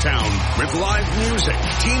Uptown with live music,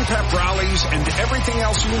 team pep rallies, and everything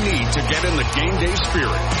else you need to get in the game day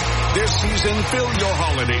spirit. This season, fill your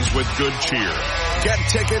holidays with good cheer. Get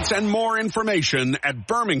tickets and more information at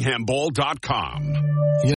birminghambowl.com.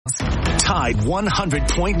 Tide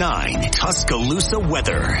 100.9 Tuscaloosa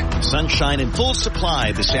weather. Sunshine in full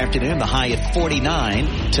supply this afternoon, the high at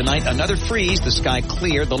 49. Tonight, another freeze, the sky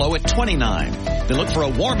clear, the low at 29. Then look for a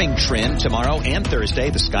warming trend tomorrow and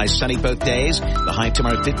Thursday. The sky sunny both days. The high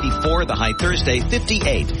tomorrow 54, the high Thursday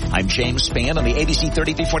 58. I'm James Spann on the ABC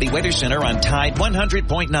 3340 Weather Center on Tide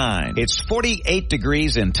 100.9. It's 48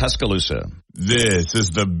 degrees in Tuscaloosa. This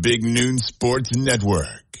is the Big Noon Sports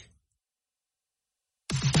Network.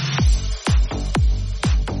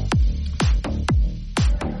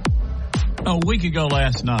 A week ago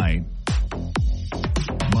last night,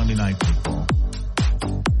 Monday Night Football,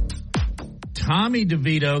 Tommy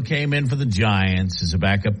DeVito came in for the Giants as a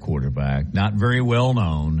backup quarterback, not very well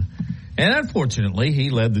known. And unfortunately, he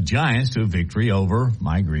led the Giants to a victory over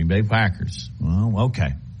my Green Bay Packers. Well,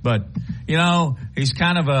 okay. But, you know, he's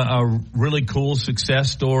kind of a really cool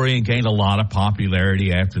success story and gained a lot of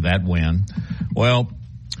popularity after that win. Well,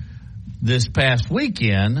 this past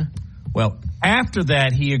weekend, after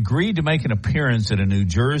that, he agreed to make an appearance at a New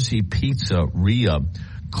Jersey pizzeria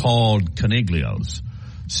called Coniglio's.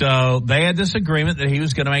 So they had this agreement that he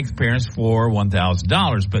was going to make the appearance for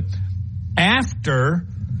 $1,000. But after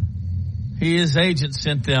his agent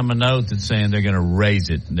sent them a note that's saying they're going to raise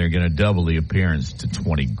it and they're going to double the appearance to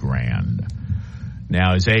 $20,000.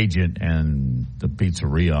 Now his agent and the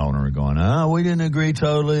pizzeria owner are going, we didn't agree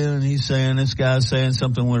totally. And he's saying, this guy's saying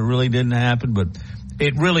something when it really didn't happen. But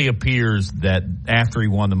it really appears that after he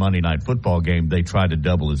won the Monday Night Football game, they tried to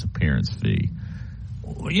double his appearance fee.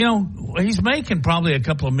 You know, he's making probably a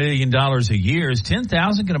couple of $1 million a year. Is $10,000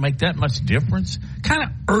 going to make that much difference? Kind of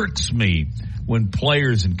irks me when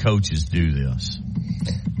players and coaches do this.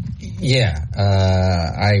 Yeah,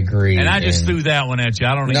 I agree. And I just threw that one at you.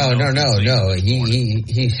 I don't even know. No.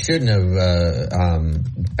 He shouldn't have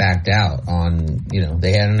backed out on,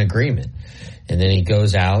 they had an agreement. And then he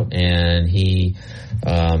goes out and he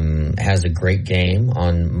has a great game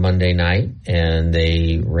on Monday night, and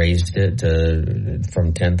they raised it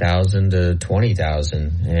from $10,000 to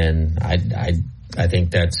 $20,000. And I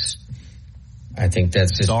think that's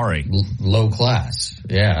just low class.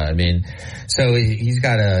 Yeah, I mean, so he's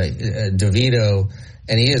got a DeVito,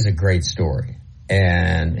 and he is a great story.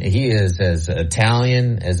 And he is as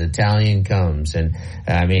Italian comes. And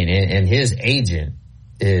I mean, and his agent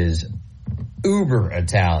is uber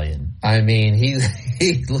Italian. I mean, he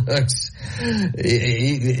looks, I'm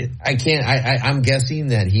guessing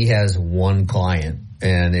that he has one client,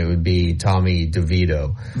 and it would be Tommy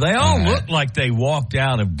DeVito. They all look like they walked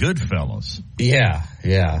out of Goodfellas. Yeah.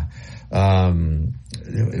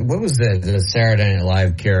 What was the Saturday Night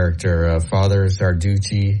Live character? Father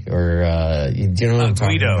Sarducci, or do you know what I'm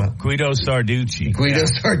talking about? Guido Sarducci.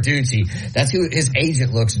 Sarducci. That's who his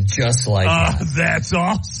agent looks just like. That's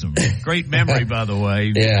awesome. Great memory, by the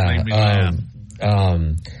way. Yeah. Made me laugh.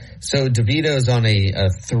 So DeVito's on a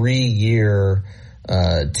 3-year,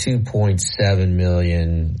 $2.7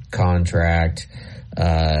 million contract.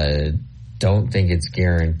 Don't think it's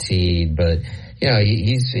guaranteed, but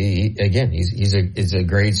he's a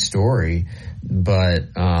great story.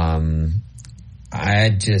 But I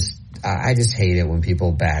just hate it when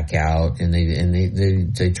people back out, and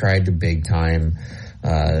they tried to big time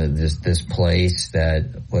this place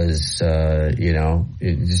that was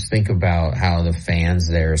just think about how the fans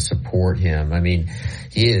there support him. I mean,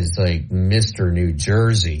 he is like Mr. New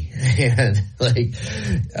Jersey, and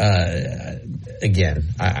again,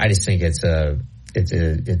 I just think it's a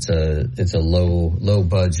low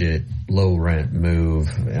budget, low rent move,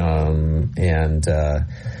 and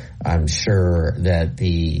I'm sure that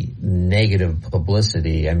the negative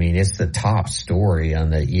publicity, I mean, it's the top story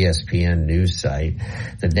on the ESPN news site.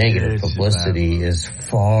 The negative publicity is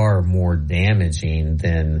far more damaging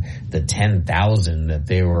than the 10,000 that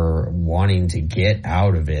they were wanting to get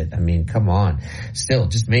out of it. I mean, come on. Still,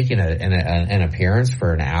 just making an appearance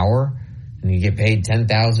for an hour and you get paid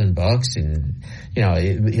 $10,000 and, you know,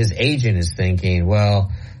 his agent is thinking,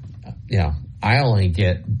 well, you know, I only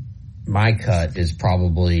get my cut is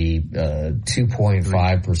probably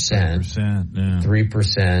 2.5%,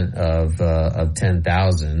 3% of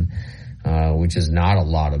 10,000, which is not a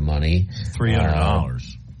lot of money. $300.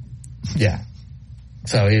 Yeah.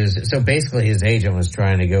 So basically his agent was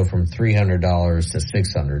trying to go from $300 to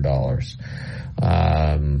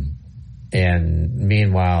 $600. And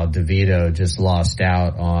meanwhile, DeVito just lost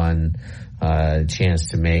out on a chance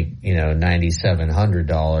to make, you know,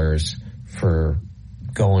 $9,700 for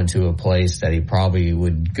going to a place that he probably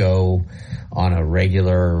would go on a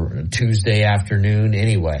regular Tuesday afternoon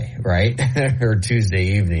anyway, right? Or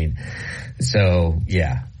Tuesday evening. So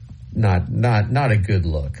yeah, not a good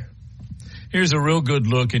look. Here's a real good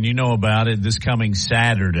look, and you know about it, this coming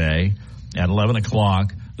Saturday at 11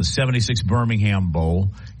 o'clock, the 76 Birmingham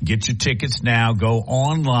Bowl. Get your tickets now. Go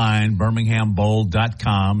online,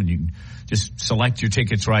 birminghambowl.com, and you can just select your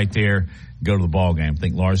tickets right there. Go to the ball game. I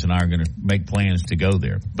think Lars and I are going to make plans to go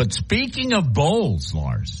there. But speaking of bowls,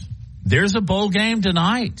 Lars, there's a bowl game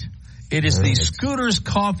tonight. It is the Scooters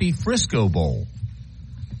Coffee Frisco Bowl.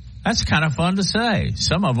 That's kind of fun to say.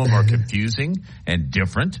 Some of them are confusing and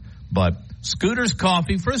different, but Scooters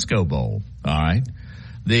Coffee Frisco Bowl. All right.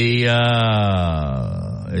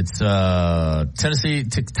 It's Tennessee,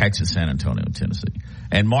 Texas, San Antonio, Tennessee,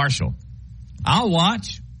 and Marshall. I'll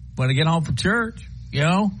watch when I get home from church, you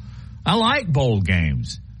know. I like bowl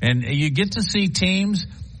games, and you get to see teams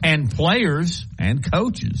and players and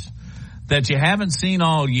coaches that you haven't seen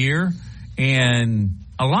all year, and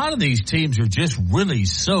a lot of these teams are just really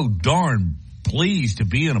so darn pleased to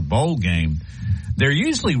be in a bowl game. They're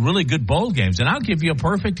usually really good bowl games, and I'll give you a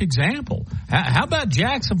perfect example. How about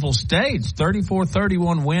Jacksonville State's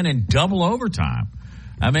 34-31 win in double overtime?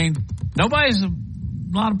 I mean, a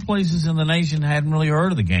lot of places in the nation hadn't really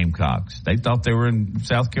heard of the Gamecocks. They thought they were in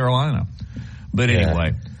South Carolina. But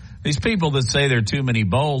anyway, these people that say there are too many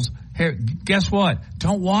bowls, here, guess what?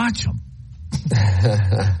 Don't watch them.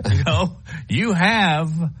 You know, you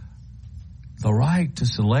have the right to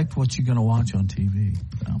select what you're going to watch on TV.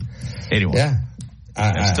 So, anyway. Yeah.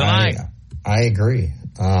 That's tonight. I agree.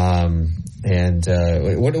 And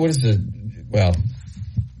what is I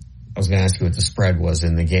was going to ask you what the spread was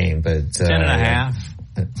in the game, but 10.5.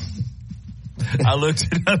 I looked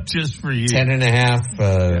it up just for you.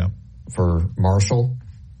 10.5 for Marshall?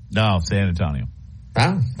 No, San Antonio.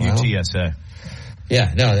 Oh, well. UTSA.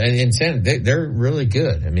 Yeah, no, and they're really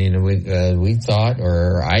good. I mean, we thought,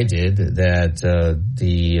 or I did, that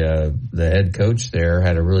the head coach there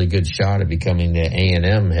had a really good shot at becoming the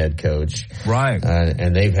A&M head coach. Right.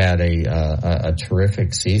 And they've had a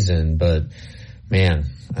terrific season, but man,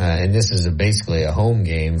 and this is basically a home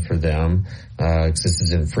game for them, 'cause this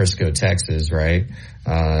is in Frisco, Texas, right?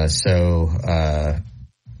 I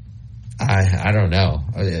don't know.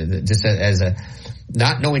 Just as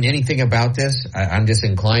not knowing anything about this, I'm just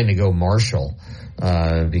inclined to go Marshall,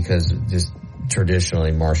 because just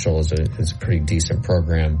traditionally Marshall is a pretty decent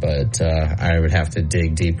program, but I would have to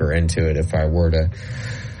dig deeper into it if I were to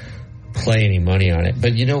play any money on it.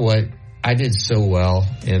 But you know what? I did so well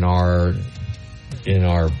in our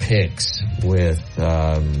picks with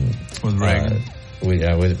Reagan.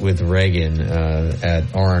 With Reagan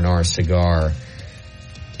at R&R Cigar.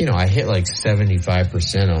 You know, I hit like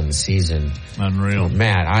 75% on the season. Unreal.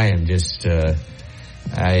 Matt, I am just, I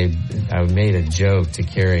made a joke to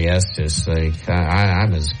Carrie Estes, like,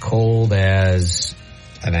 I'm as cold as,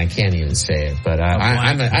 and I can't even say it, but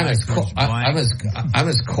I'm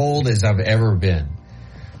as cold as I've ever been.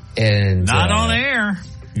 And not on air.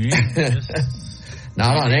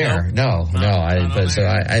 Not on air. No.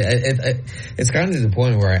 It's gotten to the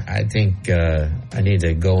point where I think I need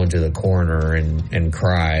to go into the corner and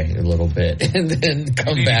cry a little bit and then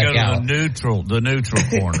come back out. The neutral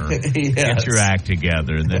corner. Yes. Get your act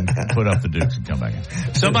together and then put up the dukes and come back out.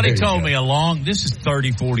 Somebody told me this is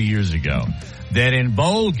 30, 40 years ago, that in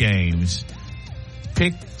bowl games,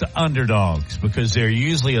 pick the underdogs because they're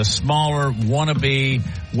usually a smaller wannabe,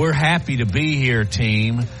 we're happy to be here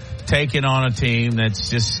team, taking on a team that's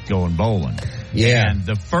just going bowling. Yeah. And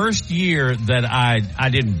the first year that I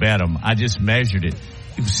didn't bet them, I just measured it.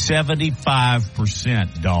 It was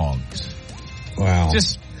 75% dogs. Wow.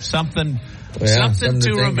 Just something Yeah, something to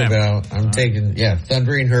think remember. about. I'm taking,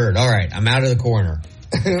 Thundering Herd. All right, I'm out of the corner.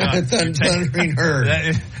 Thundering Herd.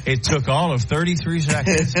 It took all of 33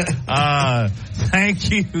 seconds.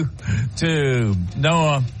 Thank you to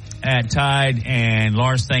Noah at Tide, and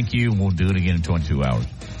Lars, thank you. We'll do it again in 22 hours.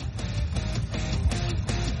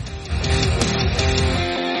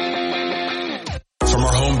 From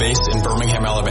our home base in Birmingham, Alabama.